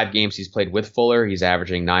the 5 games he's played with Fuller, he's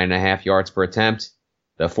averaging 9.5 yards per attempt.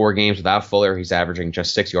 The 4 games without Fuller, he's averaging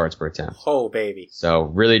just 6 yards per attempt. Oh, baby. So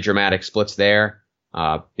really dramatic splits there.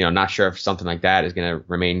 Not sure if something like that is going to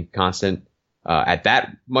remain constant at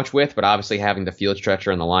that much width, but obviously having the field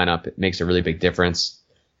stretcher in the lineup, it makes a really big difference.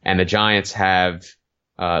 And the Giants have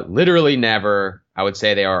literally never, I would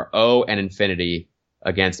say they are 0 and infinity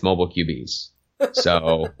against mobile QBs.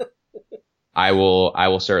 So I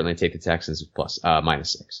will certainly take the Texans plus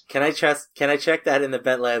 -6. Can I check that in the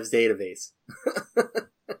Bet Labs database?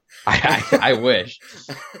 I wish.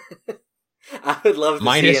 I would love to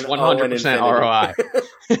minus see an 100% ROI.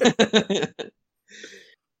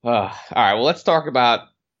 All right, well, let's talk about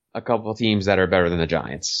a couple of teams that are better than the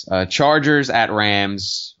Giants. Chargers at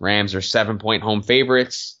Rams. Rams are 7-point home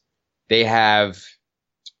favorites. They have,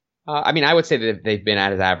 I would say that they've been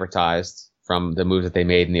as advertised from the moves that they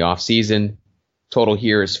made in the offseason. Total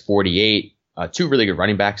here is 48. 2 really good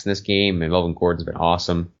running backs in this game, and Melvin Gordon's been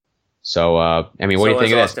awesome. So, what do you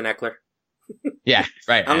think of this? Austin Eckler. Yeah,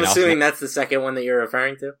 right. I'm assuming that's the second one that you're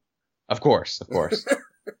referring to. Of course.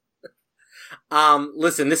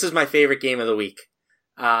 Listen, this is my favorite game of the week.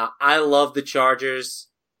 I love the Chargers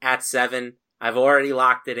at 7. I've already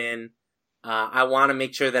locked it in. I want to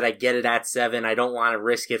make sure that I get it at 7. I don't want to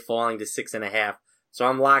risk it falling to 6.5. So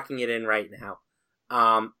I'm locking it in right now.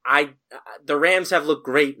 The Rams have looked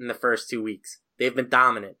great in the first 2 weeks. They've been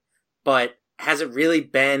dominant, but has it really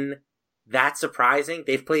been that surprising?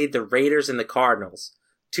 They've played the Raiders and the Cardinals,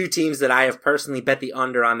 2 teams that I have personally bet the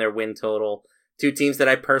under on their win total, 2 teams that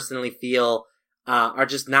I personally feel are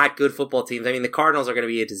just not good football teams. I mean, the Cardinals are going to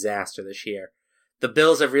be a disaster this year. The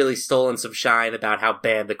Bills have really stolen some shine about how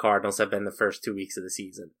bad the Cardinals have been the first 2 weeks of the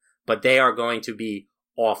season, but they are going to be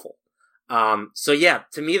awful. So yeah,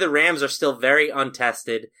 to me, the Rams are still very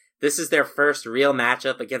untested. This is their first real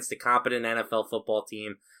matchup against a competent NFL football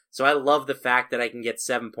team. So I love the fact that I can get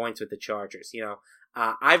 7 points with the Chargers.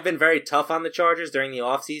 I've been very tough on the Chargers during the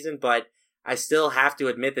offseason, but I still have to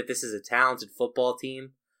admit that this is a talented football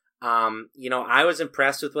team. I was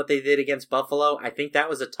impressed with what they did against Buffalo. I think that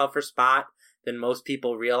was a tougher spot than most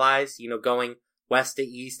people realize, going west to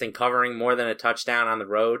east and covering more than a touchdown on the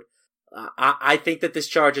road. I think that this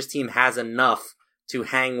Chargers team has enough to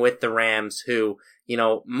hang with the Rams, who,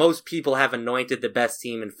 most people have anointed the best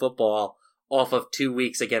team in football off of 2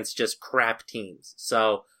 weeks against just crap teams.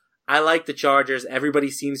 So I like the Chargers.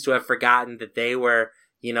 Everybody seems to have forgotten that they were,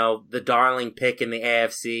 the darling pick in the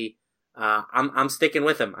AFC. I'm sticking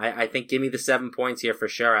with them. I think give me the 7 points here for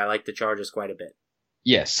sure. I like the Chargers quite a bit.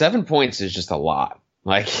 Yeah, 7 points is just a lot.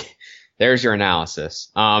 There's your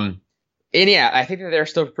analysis. And yeah, I think that they're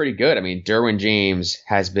still pretty good. I mean, Derwin James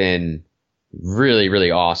has been really,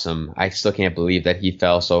 really awesome. I still can't believe that he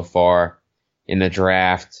fell so far in the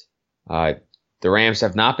draft. The Rams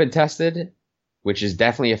have not been tested, which is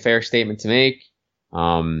definitely a fair statement to make.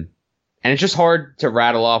 And it's just hard to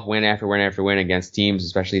rattle off win after win after win against teams,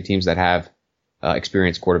 especially teams that have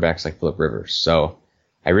experienced quarterbacks like Phillip Rivers. So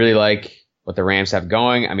I really like what the Rams have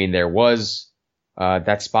going. I mean, there was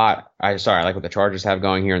that spot. I like what the Chargers have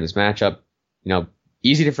going here in this matchup.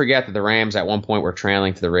 Easy to forget that the Rams at one point were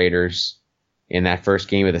trailing to the Raiders in that first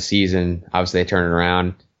game of the season. Obviously, they turned it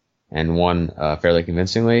around and won fairly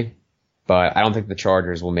convincingly. But I don't think the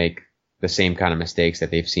Chargers will make the same kind of mistakes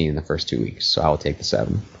that they've seen in the first 2 weeks. So I will take the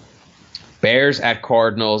 7. Bears at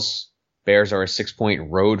Cardinals. Bears are a 6-point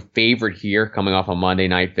road favorite here, coming off a Monday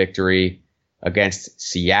night victory against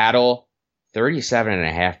Seattle.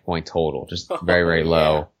 37.5 point total, just very, very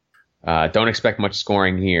low. Don't expect much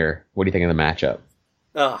scoring here. What do you think of the matchup?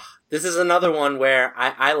 This is another one where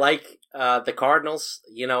I like the Cardinals.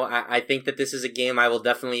 I think that this is a game I will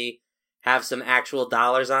definitely have some actual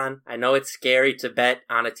dollars on. I know it's scary to bet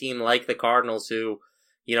on a team like the Cardinals who,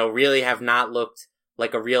 really have not looked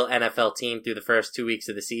like a real NFL team through the first 2 weeks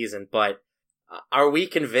of the season. But are we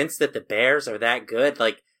convinced that the Bears are that good?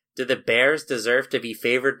 Do the Bears deserve to be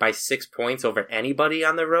favored by 6 points over anybody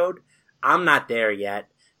on the road? I'm not there yet.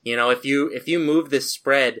 If you move this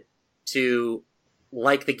spread to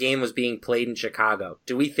like the game was being played in Chicago,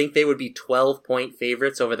 do we think they would be 12-point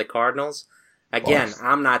favorites over the Cardinals? Again,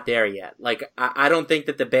 I'm not there yet. I don't think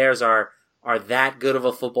that the Bears are that good of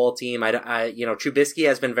a football team. Trubisky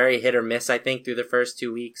has been very hit or miss, I think, through the first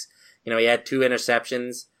 2 weeks. He had 2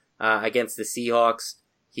 interceptions. against the Seahawks.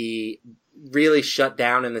 He really shut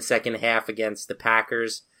down in the second half against the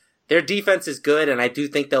Packers. Their defense is good, and I do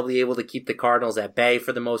think they'll be able to keep the Cardinals at bay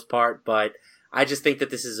for the most part, but I just think that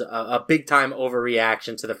this is a big-time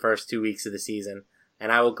overreaction to the first 2 weeks of the season, and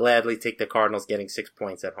I will gladly take the Cardinals getting 6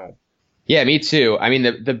 points at home. Yeah, me too. I mean,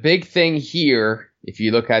 the big thing here, if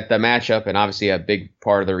you look at the matchup, and obviously a big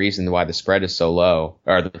part of the reason why the spread is so low,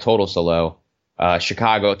 or the total so low,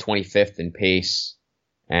 Chicago 25th in pace,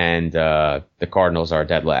 and the Cardinals are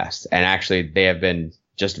dead last. And actually, they have been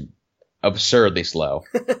just absurdly slow.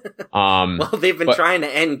 Well, they've been trying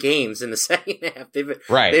to end games in the second half.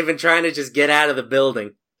 They've been trying to just get out of the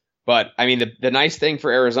building. But, I mean, the nice thing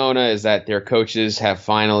for Arizona is that their coaches have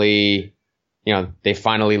finally, they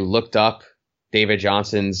finally looked up David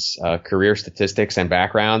Johnson's career statistics and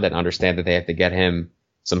background and understand that they have to get him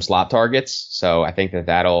some slot targets. So I think that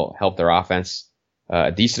that'll help their offense a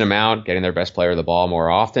decent amount, getting their best player the ball more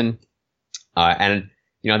often. And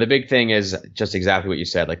the big thing is just exactly what you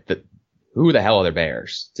said. Like, who the hell are the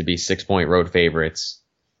Bears to be 6-point road favorites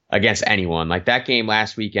against anyone? Like, that game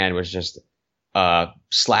last weekend was just a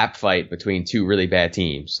slap fight between two really bad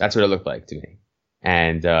teams. That's what it looked like to me.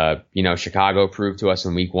 And, Chicago proved to us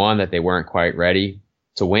in week 1 that they weren't quite ready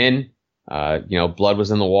to win. Blood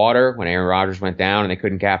was in the water when Aaron Rodgers went down and they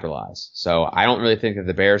couldn't capitalize. So I don't really think that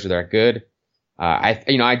the Bears are that good.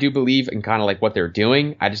 I do believe in kind of like what they're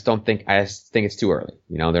doing. I just think it's too early.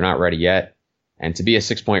 They're not ready yet. And to be a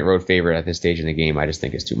 6-point road favorite at this stage in the game, I just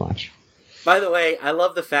think is too much. By the way, I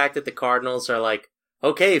love the fact that the Cardinals are like,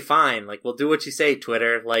 okay, fine. Like, we'll do what you say,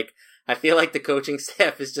 Twitter. Like, I feel like the coaching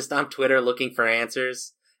staff is just on Twitter looking for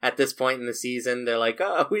answers at this point in the season. They're like,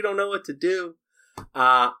 oh, we don't know what to do.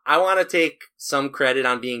 I want to take some credit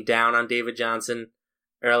on being down on David Johnson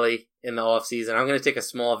early in the offseason. I'm going to take a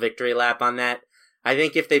small victory lap on that. I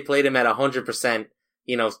think if they played him at 100%,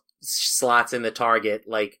 slots in the target,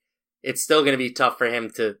 like, it's still going to be tough for him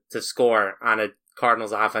to score on a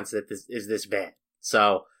Cardinals offense that is this bad.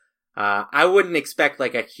 So, I wouldn't expect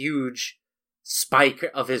like a huge spike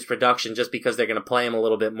of his production just because they're going to play him a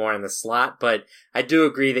little bit more in the slot. But I do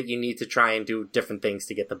agree that you need to try and do different things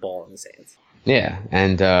to get the ball in his hands. Yeah.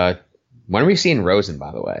 And, when are we seeing Rosen,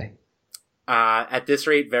 by the way? At this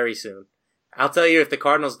rate, very soon. I'll tell you, if the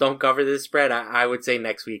Cardinals don't cover this spread, I would say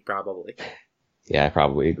next week probably. Yeah, I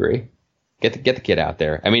probably agree. Get the kid out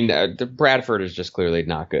there. I mean, Bradford is just clearly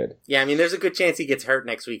not good. Yeah, I mean, there's a good chance he gets hurt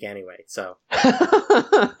next week anyway, so.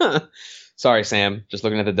 Sorry, Sam. Just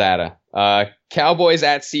looking at the data. Cowboys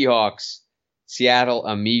at Seahawks. Seattle,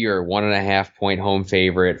 a meager 1.5-point home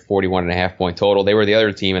favorite, 41.5-point total. They were the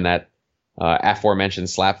other team in that aforementioned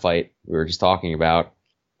slap fight we were just talking about.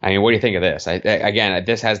 I mean, what do you think of this? Again,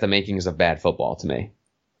 this has the makings of bad football to me.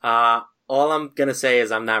 All I'm going to say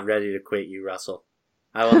is I'm not ready to quit you, Russell.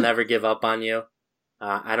 I will never give up on you.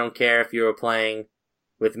 I don't care if you were playing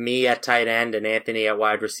with me at tight end and Anthony at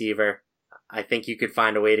wide receiver. I think you could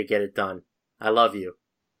find a way to get it done. I love you.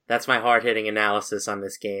 That's my hard-hitting analysis on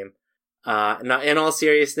this game. In all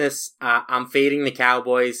seriousness, I'm fading the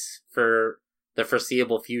Cowboys for the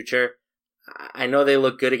foreseeable future. I know they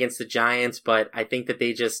look good against the Giants, but I think that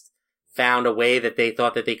they just found a way that they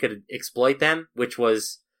thought that they could exploit them, which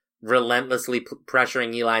was relentlessly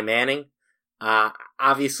pressuring Eli Manning.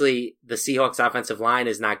 Obviously, the Seahawks offensive line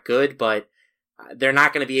is not good, but they're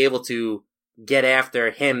not going to be able to get after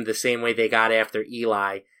him the same way they got after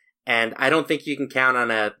Eli. And I don't think you can count on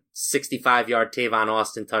a 65-yard Tavon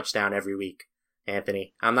Austin touchdown every week,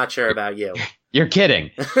 Anthony. I'm not sure about you. You're kidding.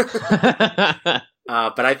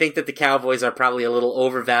 But I think that the Cowboys are probably a little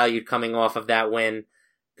overvalued coming off of that win.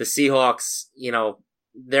 The Seahawks,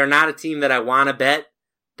 they're not a team that I want to bet,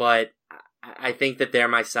 but I think that they're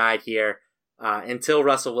my side here. Until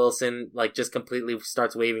Russell Wilson just completely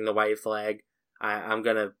starts waving the white flag, I'm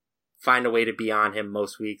going to find a way to be on him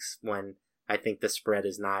most weeks when I think the spread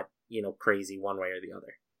is not, crazy one way or the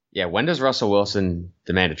other. Yeah, when does Russell Wilson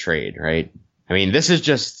demand a trade, right? I mean, this is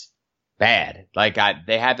just bad.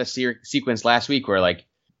 They had the sequence last week where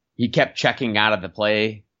he kept checking out of the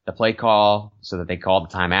play call so that they called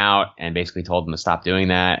the timeout and basically told him to stop doing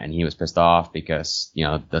that. And he was pissed off because,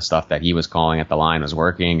 the stuff that he was calling at the line was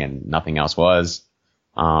working and nothing else was.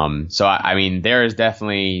 So I mean, there's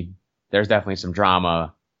definitely some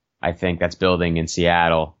drama, I think, that's building in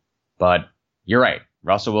Seattle, but you're right.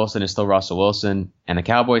 Russell Wilson is still Russell Wilson, and the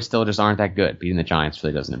Cowboys still just aren't that good. Beating the Giants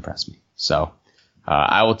really doesn't impress me. So,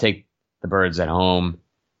 I will take the Birds at home,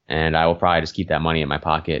 and I will probably just keep that money in my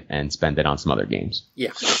pocket and spend it on some other games.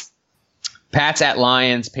 Yeah. Pats at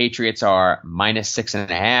Lions. Patriots are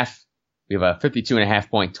 -6.5. We have a 52.5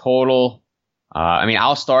 point total. I mean,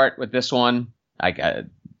 I'll start with this one.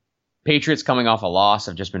 Patriots coming off a loss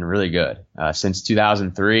have just been really good. Since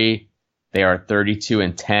 2003, they are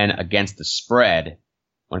 32-10 against the spread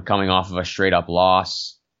when coming off of a straight up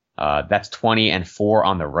loss. That's 20-4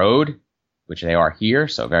 on the road, which they are here.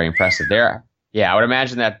 So very impressive there. Yeah, I would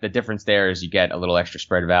imagine that the difference there is you get a little extra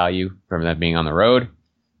spread value from them being on the road.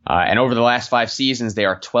 And over the last 5 seasons, they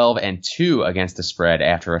are 12-2 against the spread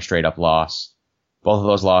after a straight up loss. Both of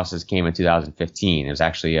those losses came in 2015. It was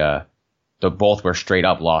actually, both were straight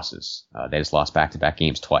up losses. They just lost back-to-back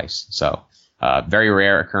games twice. So, very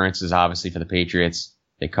rare occurrences, obviously, for the Patriots.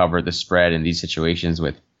 They covered the spread in these situations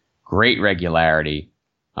with great regularity.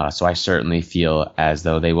 So I certainly feel as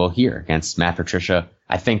though they will here against Matt Patricia.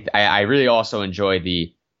 I think I really also enjoy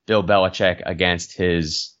the Bill Belichick against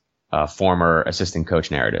his former assistant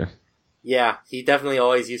coach narrative. Yeah, he definitely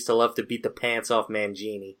always used to love to beat the pants off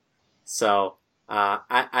Mangini. So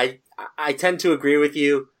I tend to agree with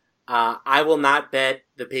you. I will not bet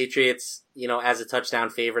the Patriots, as a touchdown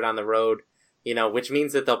favorite on the road, which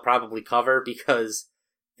means that they'll probably cover because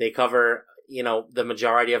they cover, the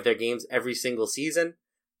majority of their games every single season.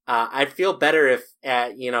 I'd feel better if,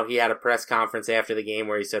 he had a press conference after the game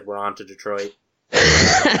where he said, "We're on to Detroit."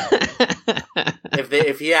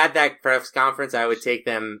 If he had that press conference, I would take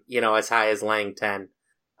them, as high as laying 10.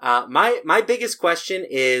 My biggest question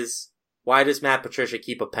is, why does Matt Patricia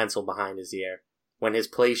keep a pencil behind his ear when his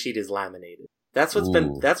play sheet is laminated? That's what's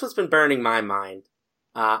been burning my mind.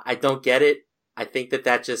 I don't get it. I think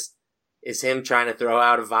that just is him trying to throw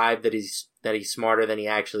out a vibe that he's smarter than he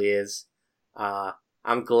actually is.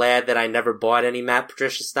 I'm glad that I never bought any Matt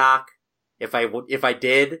Patricia stock. If I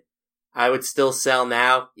did, I would still sell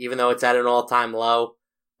now, even though it's at an all-time low.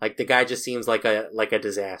 Like, the guy just seems like a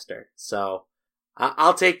disaster. So,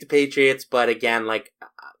 I'll take the Patriots, but again,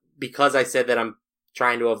 because I said that I'm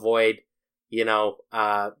trying to avoid,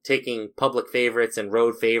 taking public favorites and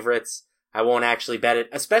road favorites, I won't actually bet it,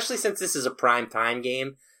 especially since this is a prime time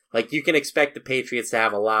game. Like, you can expect the Patriots to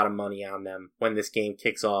have a lot of money on them when this game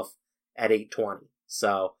kicks off at 8:20.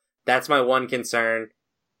 So, that's my one concern,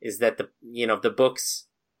 is that the books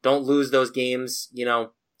don't lose those games,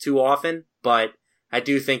 too often, but I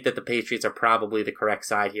do think that the Patriots are probably the correct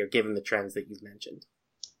side here, given the trends that you've mentioned.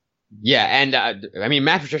 Yeah, and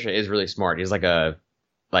Matt Patricia is really smart. He's like a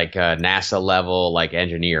NASA level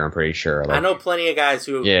engineer. I'm pretty sure. I know plenty of guys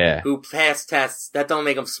who pass tests. That don't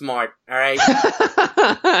make them smart. All right.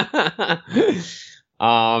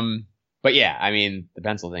 But yeah, the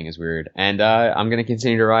pencil thing is weird, and I'm gonna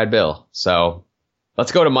continue to ride Bill. So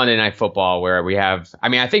let's go to Monday Night Football, where we have.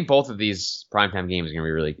 I think both of these primetime games are gonna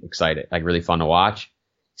be really exciting, really fun to watch.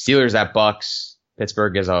 Steelers at Bucks.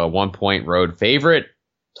 Pittsburgh is a 1-point road favorite.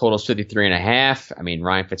 Total's 53.5.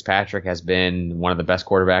 Ryan Fitzpatrick has been one of the best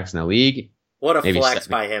quarterbacks in the league. What a flex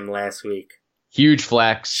by him last week. Huge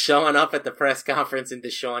flex. Showing up at the press conference in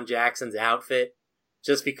Deshaun Jackson's outfit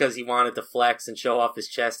just because he wanted to flex and show off his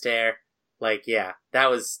chest hair. That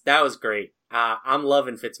was great. I'm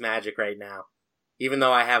loving Fitzmagic right now, even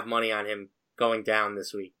though I have money on him going down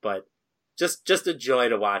this week. But just a joy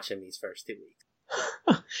to watch him these first 2 weeks.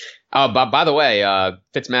 By the way,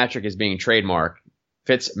 Fitzmagic is being trademarked.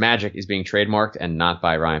 Fitzmagic is being trademarked and not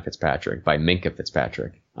by Ryan Fitzpatrick, by Minka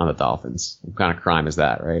Fitzpatrick on the Dolphins. What kind of crime is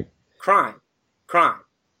that, right? Crime.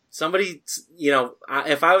 Somebody,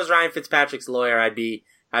 if I was Ryan Fitzpatrick's lawyer, I'd be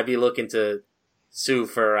looking to sue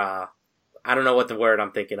for, I don't know what the word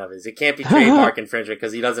I'm thinking of is. It can't be trademark infringement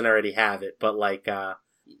because he doesn't already have it, but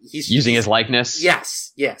he's using his likeness.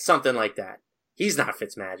 Yes. Yeah. Something like that. He's not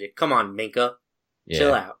Fitzmagic. Come on, Minka. Yeah.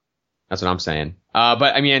 Chill out. That's what I'm saying.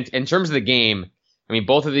 But in terms of the game,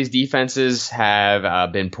 both of these defenses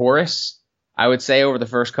have been porous, I would say, over the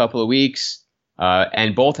first couple of weeks.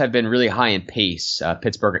 And both have been really high in pace.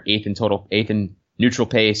 Pittsburgh 8th in neutral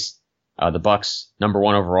pace. The Bucks number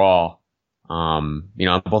 1 overall.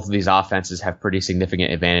 Both of these offenses have pretty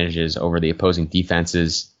significant advantages over the opposing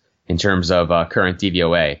defenses in terms of current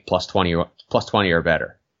DVOA, plus 20 or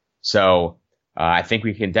better. So I think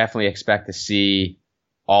we can definitely expect to see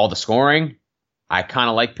all the scoring. I kind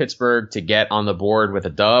of like Pittsburgh to get on the board with a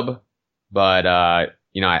dub, but I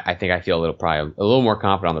think I feel probably a little more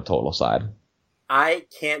confident on the total side. I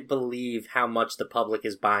can't believe how much the public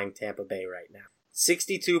is buying Tampa Bay right now.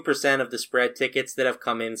 62% of the spread tickets that have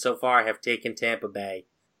come in so far have taken Tampa Bay,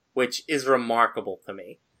 which is remarkable to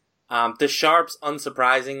me. The Sharps,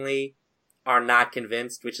 unsurprisingly, are not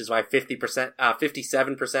convinced, which is why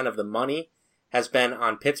 57% of the money has been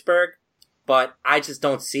on Pittsburgh, but I just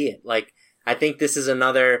don't see it. I think this is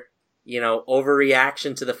another,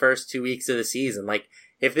 overreaction to the first 2 weeks of the season.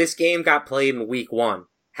 If this game got played in week 1,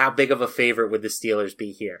 how big of a favorite would the Steelers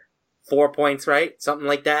be here? 4 points, right? Something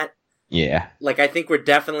like that? Yeah. Like, I think we're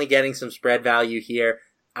definitely getting some spread value here.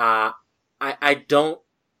 I don't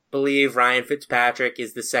believe Ryan Fitzpatrick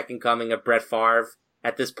is the second coming of Brett Favre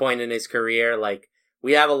at this point in his career. Like,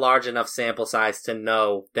 we have a large enough sample size to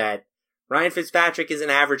know that Ryan Fitzpatrick is an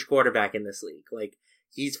average quarterback in this league. Like,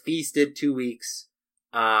 he's feasted 2 weeks.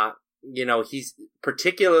 He's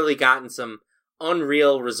particularly gotten some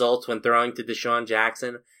unreal results when throwing to Deshaun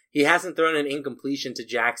Jackson. He hasn't thrown an incompletion to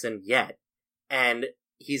Jackson yet. And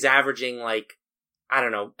he's averaging, like, I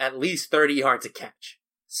don't know, at least 30 yards a catch.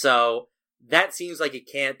 So that seems like it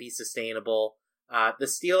can't be sustainable. The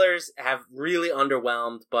Steelers have really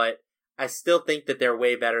underwhelmed, but I still think that they're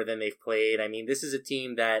way better than they've played. I mean, this is a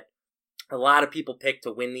team that a lot of people pick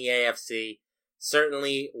to win the AFC.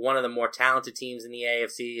 Certainly one of the more talented teams in the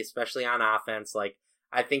AFC, especially on offense. Like,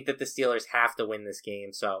 I think that the Steelers have to win this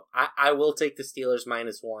game. So I will take the Steelers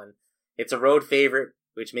 -1. It's a road favorite,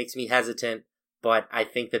 which makes me hesitant, but I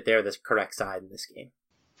think that they're the correct side in this game.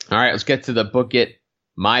 All right, let's get to the book it.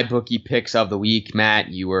 My bookie picks of the week. Matt,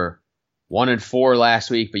 you were 1-4 last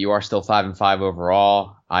week, but you are still 5-5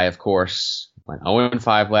 overall. I, of course, went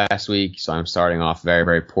 0-5 last week, so I'm starting off very,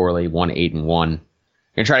 very poorly, 1-8-1.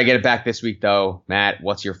 Gonna try to get it back this week, though. Matt,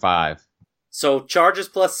 what's your 5? So Chargers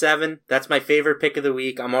 +7. That's my favorite pick of the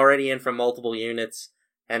week. I'm already in for multiple units,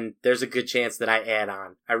 and there's a good chance that I add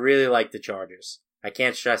on. I really like the Chargers. I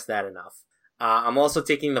can't stress that enough. I'm also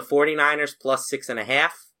taking the 49ers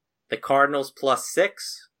 +6.5, the Cardinals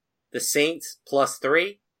 +6, the Saints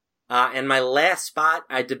 +3, and my last spot,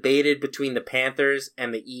 I debated between the Panthers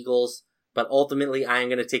and the Eagles, but ultimately I am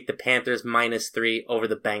going to take the Panthers -3 over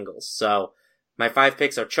the Bengals. So my 5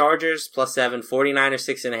 picks are Chargers +7, 49ers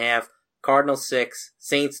 6.5, Cardinals 6,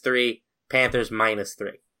 Saints 3, Panthers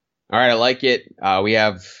 -3. All right, I like it. We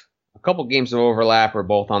have a couple games of overlap. We're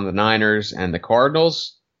both on the Niners and the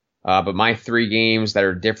Cardinals. But my 3 games that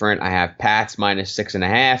are different, I have Pats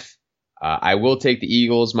 -6.5. I will take the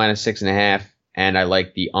Eagles -6.5. And I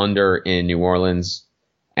like the under in New Orleans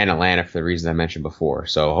and Atlanta for the reasons I mentioned before.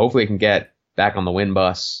 So hopefully we can get back on the win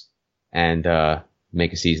bus and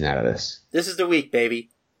make a season out of this. This is the week,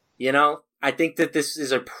 baby. I think that this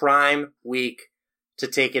is a prime week to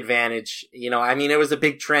take advantage. I mean, it was a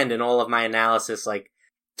big trend in all of my analysis. Like,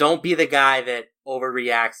 don't be the guy that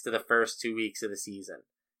overreacts to the first 2 weeks of the season.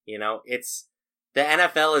 The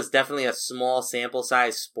NFL is definitely a small sample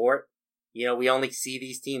size sport. We only see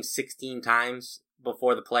these teams 16 times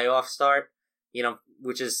before the playoffs start,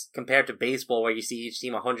 which is compared to baseball where you see each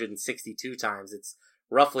team 162 times. It's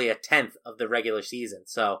roughly a tenth of the regular season.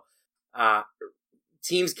 So,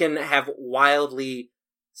 teams can have wildly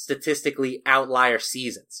statistically outlier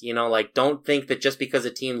seasons. Don't think that just because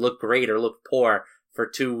a team looked great or looked poor for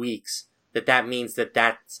 2 weeks, that means that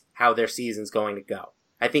that's how their season's going to go.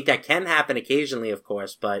 I think that can happen occasionally, of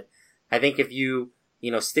course, but I think if you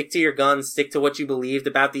stick to your guns, stick to what you believed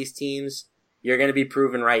about these teams, you're going to be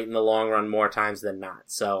proven right in the long run more times than not.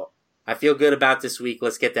 So I feel good about this week.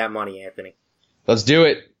 Let's get that money, Anthony. Let's do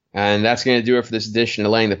it. And that's going to do it for this edition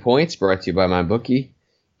of Laying the Points, brought to you by MyBookie.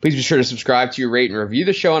 Please be sure to subscribe to, rate, and review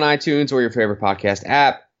the show on iTunes or your favorite podcast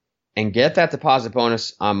app. And get that deposit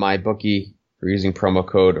bonus on MyBookie for using promo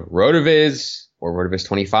code RotoViz or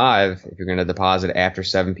RotoViz25 if you're going to deposit after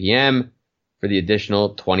 7 p.m. for the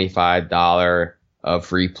additional $25 of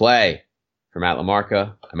free play. For Matt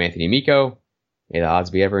LaMarca, I'm Anthony Amico. May the odds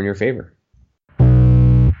be ever in your favor.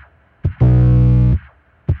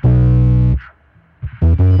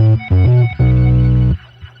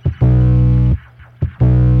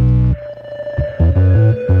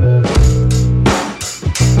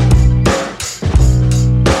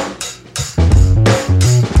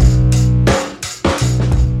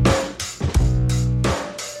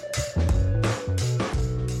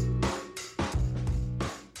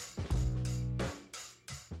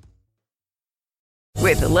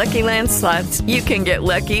 With the Lucky Land Slots, you can get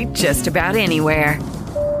lucky just about anywhere.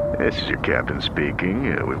 This is your captain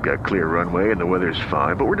speaking. We've got clear runway and the weather's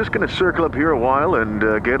fine, but we're just going to circle up here a while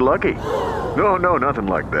and get lucky. No, nothing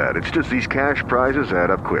like that. It's just these cash prizes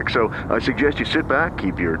add up quick. So I suggest you sit back,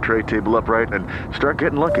 keep your tray table upright, and start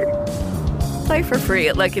getting lucky. Play for free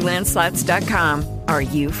at LuckyLandSlots.com. Are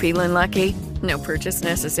you feeling lucky? No purchase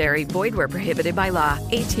necessary. Void where prohibited by law.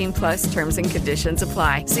 18+ terms and conditions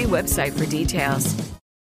apply. See website for details.